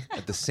born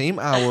at the same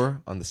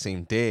hour, on the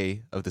same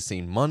day, of the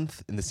same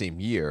month, in the same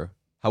year.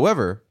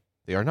 However,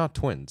 they are not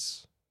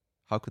twins.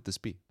 How could this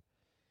be?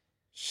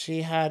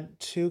 She had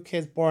 2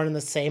 kids born in the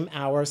same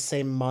hour,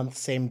 same month,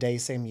 same day,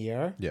 same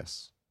year.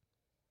 Yes.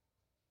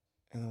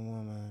 And a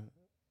woman.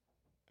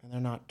 And they're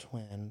not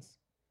twins.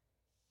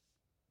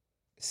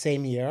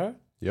 Same year?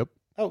 Yep.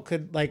 Oh,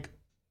 could like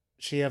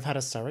she have had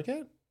a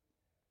surrogate?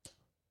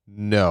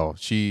 No,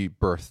 she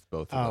birthed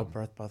both Oh, of them.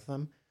 birth both of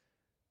them.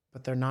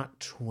 But they're not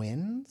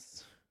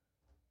twins?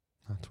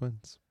 Not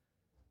twins.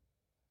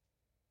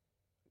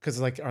 Because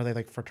like, are they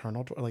like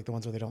fraternal, or like the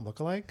ones where they don't look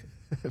alike?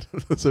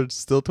 Those are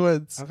still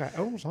twins. Okay.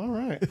 Oh, it's all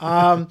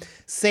right.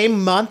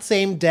 Same month,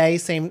 same day,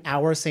 same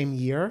hour, same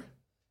year.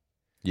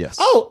 Yes.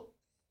 Oh,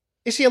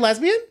 is she a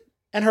lesbian?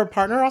 And her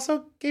partner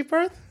also gave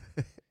birth?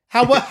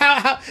 How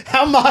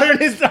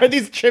modern are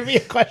these trivia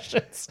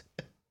questions?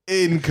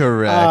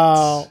 Incorrect.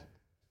 Oh.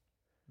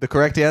 The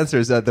correct answer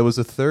is that there was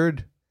a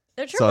third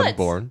They're son triplets.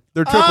 born.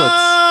 They're triplets.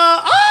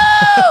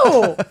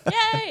 Oh!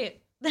 Yay.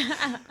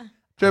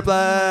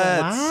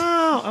 Triplets.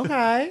 Wow.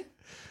 Okay.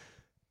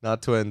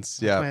 Not twins.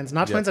 Yeah. Twins,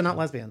 not Yeah. twins, and not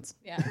lesbians.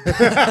 Yeah.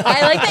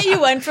 I like that you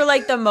went for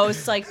like the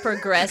most like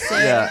progressive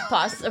Yeah.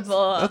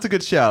 possible That's a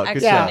good shout.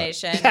 Good shout.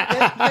 explanation.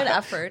 Good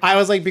effort. I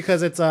was like,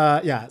 because it's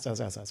yes.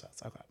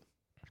 Okay.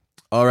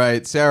 All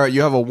right, Sarah,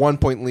 you have a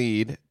 1-point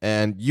lead,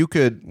 and you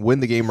could win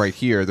the game right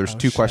here. There's Oh,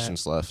 2 shit.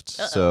 questions left.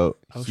 So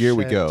Oh, here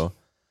we shit. go.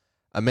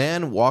 A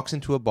man walks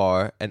into a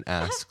bar and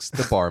asks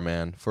the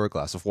barman for a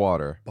glass of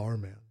water.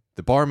 Barman.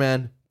 The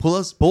barman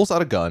pulls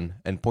out a gun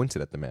and points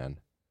it at the man.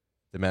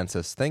 The man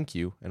says thank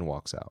you and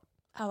walks out.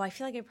 Oh, I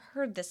feel like I've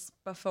heard this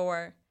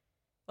before.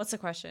 What's the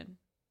question?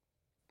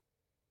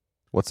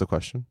 What's the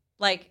question?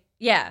 Like,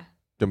 yeah. Do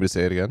you want me to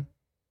say it again?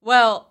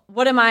 Well,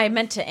 what am I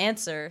meant to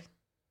answer?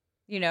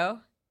 You know?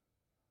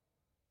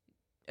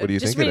 What do you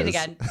just think read it it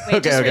is? again.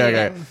 Wait, just read it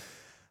again.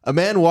 A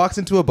man walks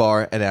into a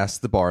bar and asks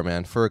the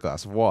barman for a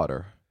glass of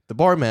water. The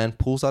barman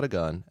pulls out a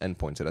gun and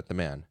points it at the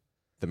man.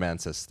 The man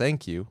says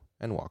thank you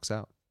and walks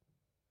out.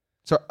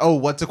 So,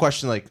 what's the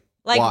question? Like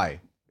why?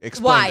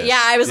 Explain Why? this.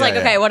 Yeah, I was Yeah, like, yeah.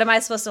 okay, what am I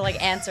supposed to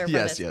like answer for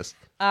Yes, this?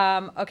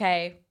 yes.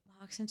 Okay.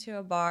 Walks into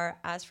a bar,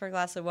 asks for a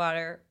glass of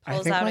water, I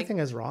pulls think out my a thing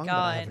is wrong, but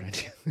I have gun an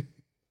idea.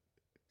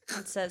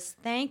 and says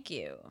thank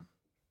you.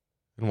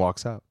 And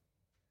walks out.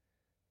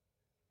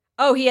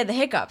 Oh, he had the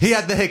hiccups. He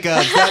had the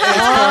hiccups.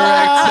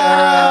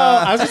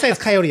 That I was gonna say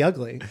it's Coyote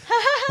Ugly. is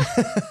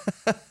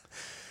correct, Sarah.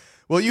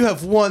 Well, you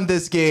have won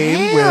this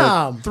game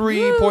Damn. with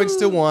 3 points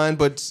to 1.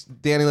 But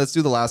Danny, let's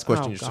do the last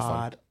question. Oh You're just fun.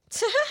 God.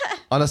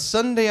 On a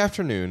Sunday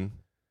afternoon,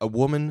 a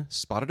woman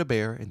spotted a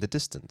bear in the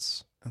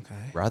distance.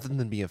 Okay. Rather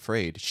than be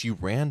afraid, she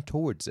ran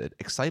towards it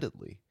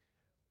excitedly.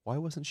 Why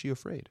wasn't she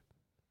afraid?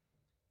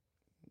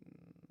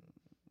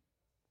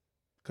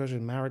 Because you're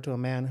married to a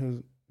man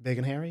who's big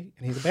and hairy,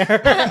 and he's a bear.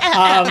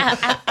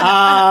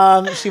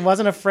 She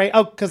wasn't afraid.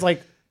 Oh, because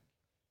like,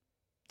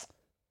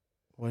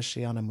 was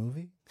she on a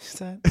movie? You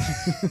said.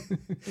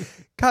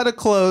 Kind of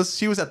close.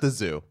 She was at the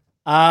zoo.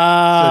 Oh,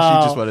 So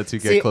she just wanted to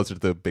get see, closer to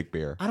the big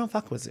bear. I don't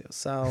fuck with zoos,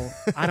 so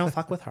I don't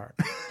fuck with her.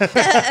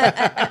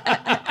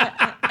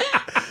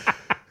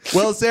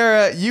 Well,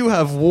 Sarah, you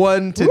have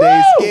won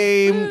today's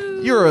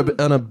game. You're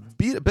on a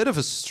bit of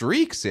a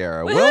streak,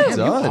 Sarah. Well Woo!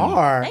 done. You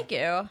are. Thank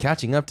you.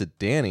 Catching up to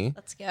Danny.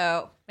 Let's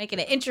go. Making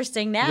it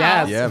interesting now.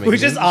 Yes. Yeah, we making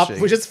just it up.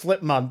 interesting. We just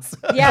flip months.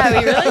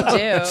 Yeah, we really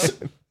do.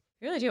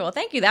 We really do. Well,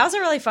 thank you. That was a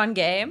really fun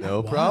game.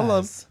 No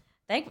problem.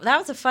 That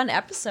was a fun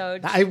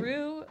episode. I-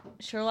 True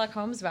Sherlock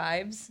Holmes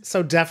vibes.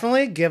 So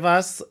definitely give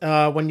us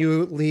when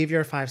you leave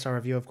your 5-star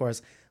review, of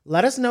course.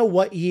 Let us know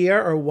what year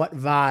or what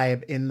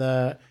vibe in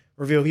the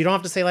review. You don't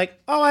have to say like,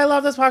 "Oh, I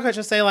love this podcast."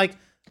 Just say like,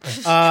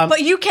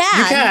 But you can.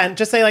 you can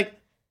just say like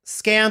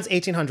scans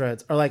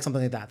 1800s or like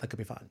something like that. That could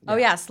be fun. Oh,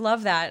 yes.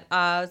 Love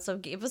that. So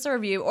give us a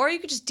review. Or you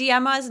could just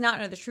DM us, Not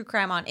Another True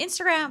Crime on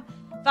Instagram.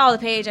 Follow the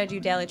page. I do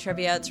daily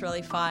trivia. It's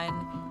really fun.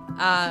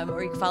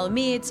 Or you can follow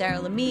me. It's Sarah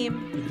Lamim.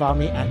 You can follow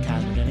me at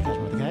Casper Danny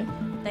Cashmore, okay?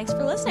 Thanks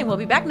for listening. We'll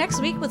be back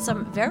next week with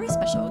some very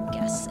special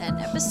guests and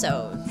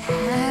episodes.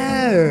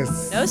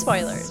 Yes. No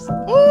spoilers.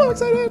 Oh, I'm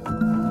excited.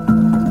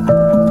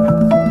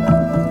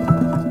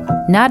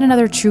 Not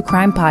Another True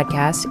Crime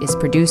Podcast is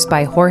produced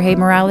by Jorge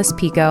Morales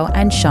Pico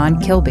and Sean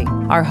Kilby.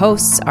 Our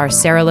hosts are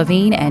Sarah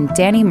Levine and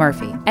Danny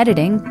Murphy.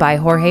 Editing by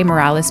Jorge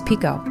Morales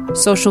Pico.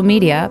 Social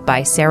media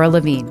by Sarah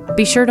Levine.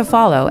 Be sure to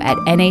follow at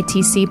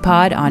NATC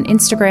Pod on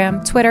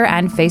Instagram, Twitter,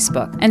 and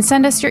Facebook. And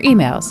send us your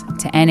emails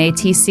to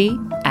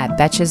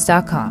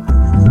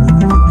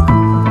natc@betches.com.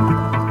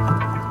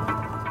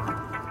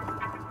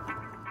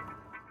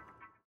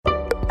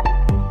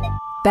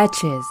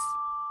 Betches.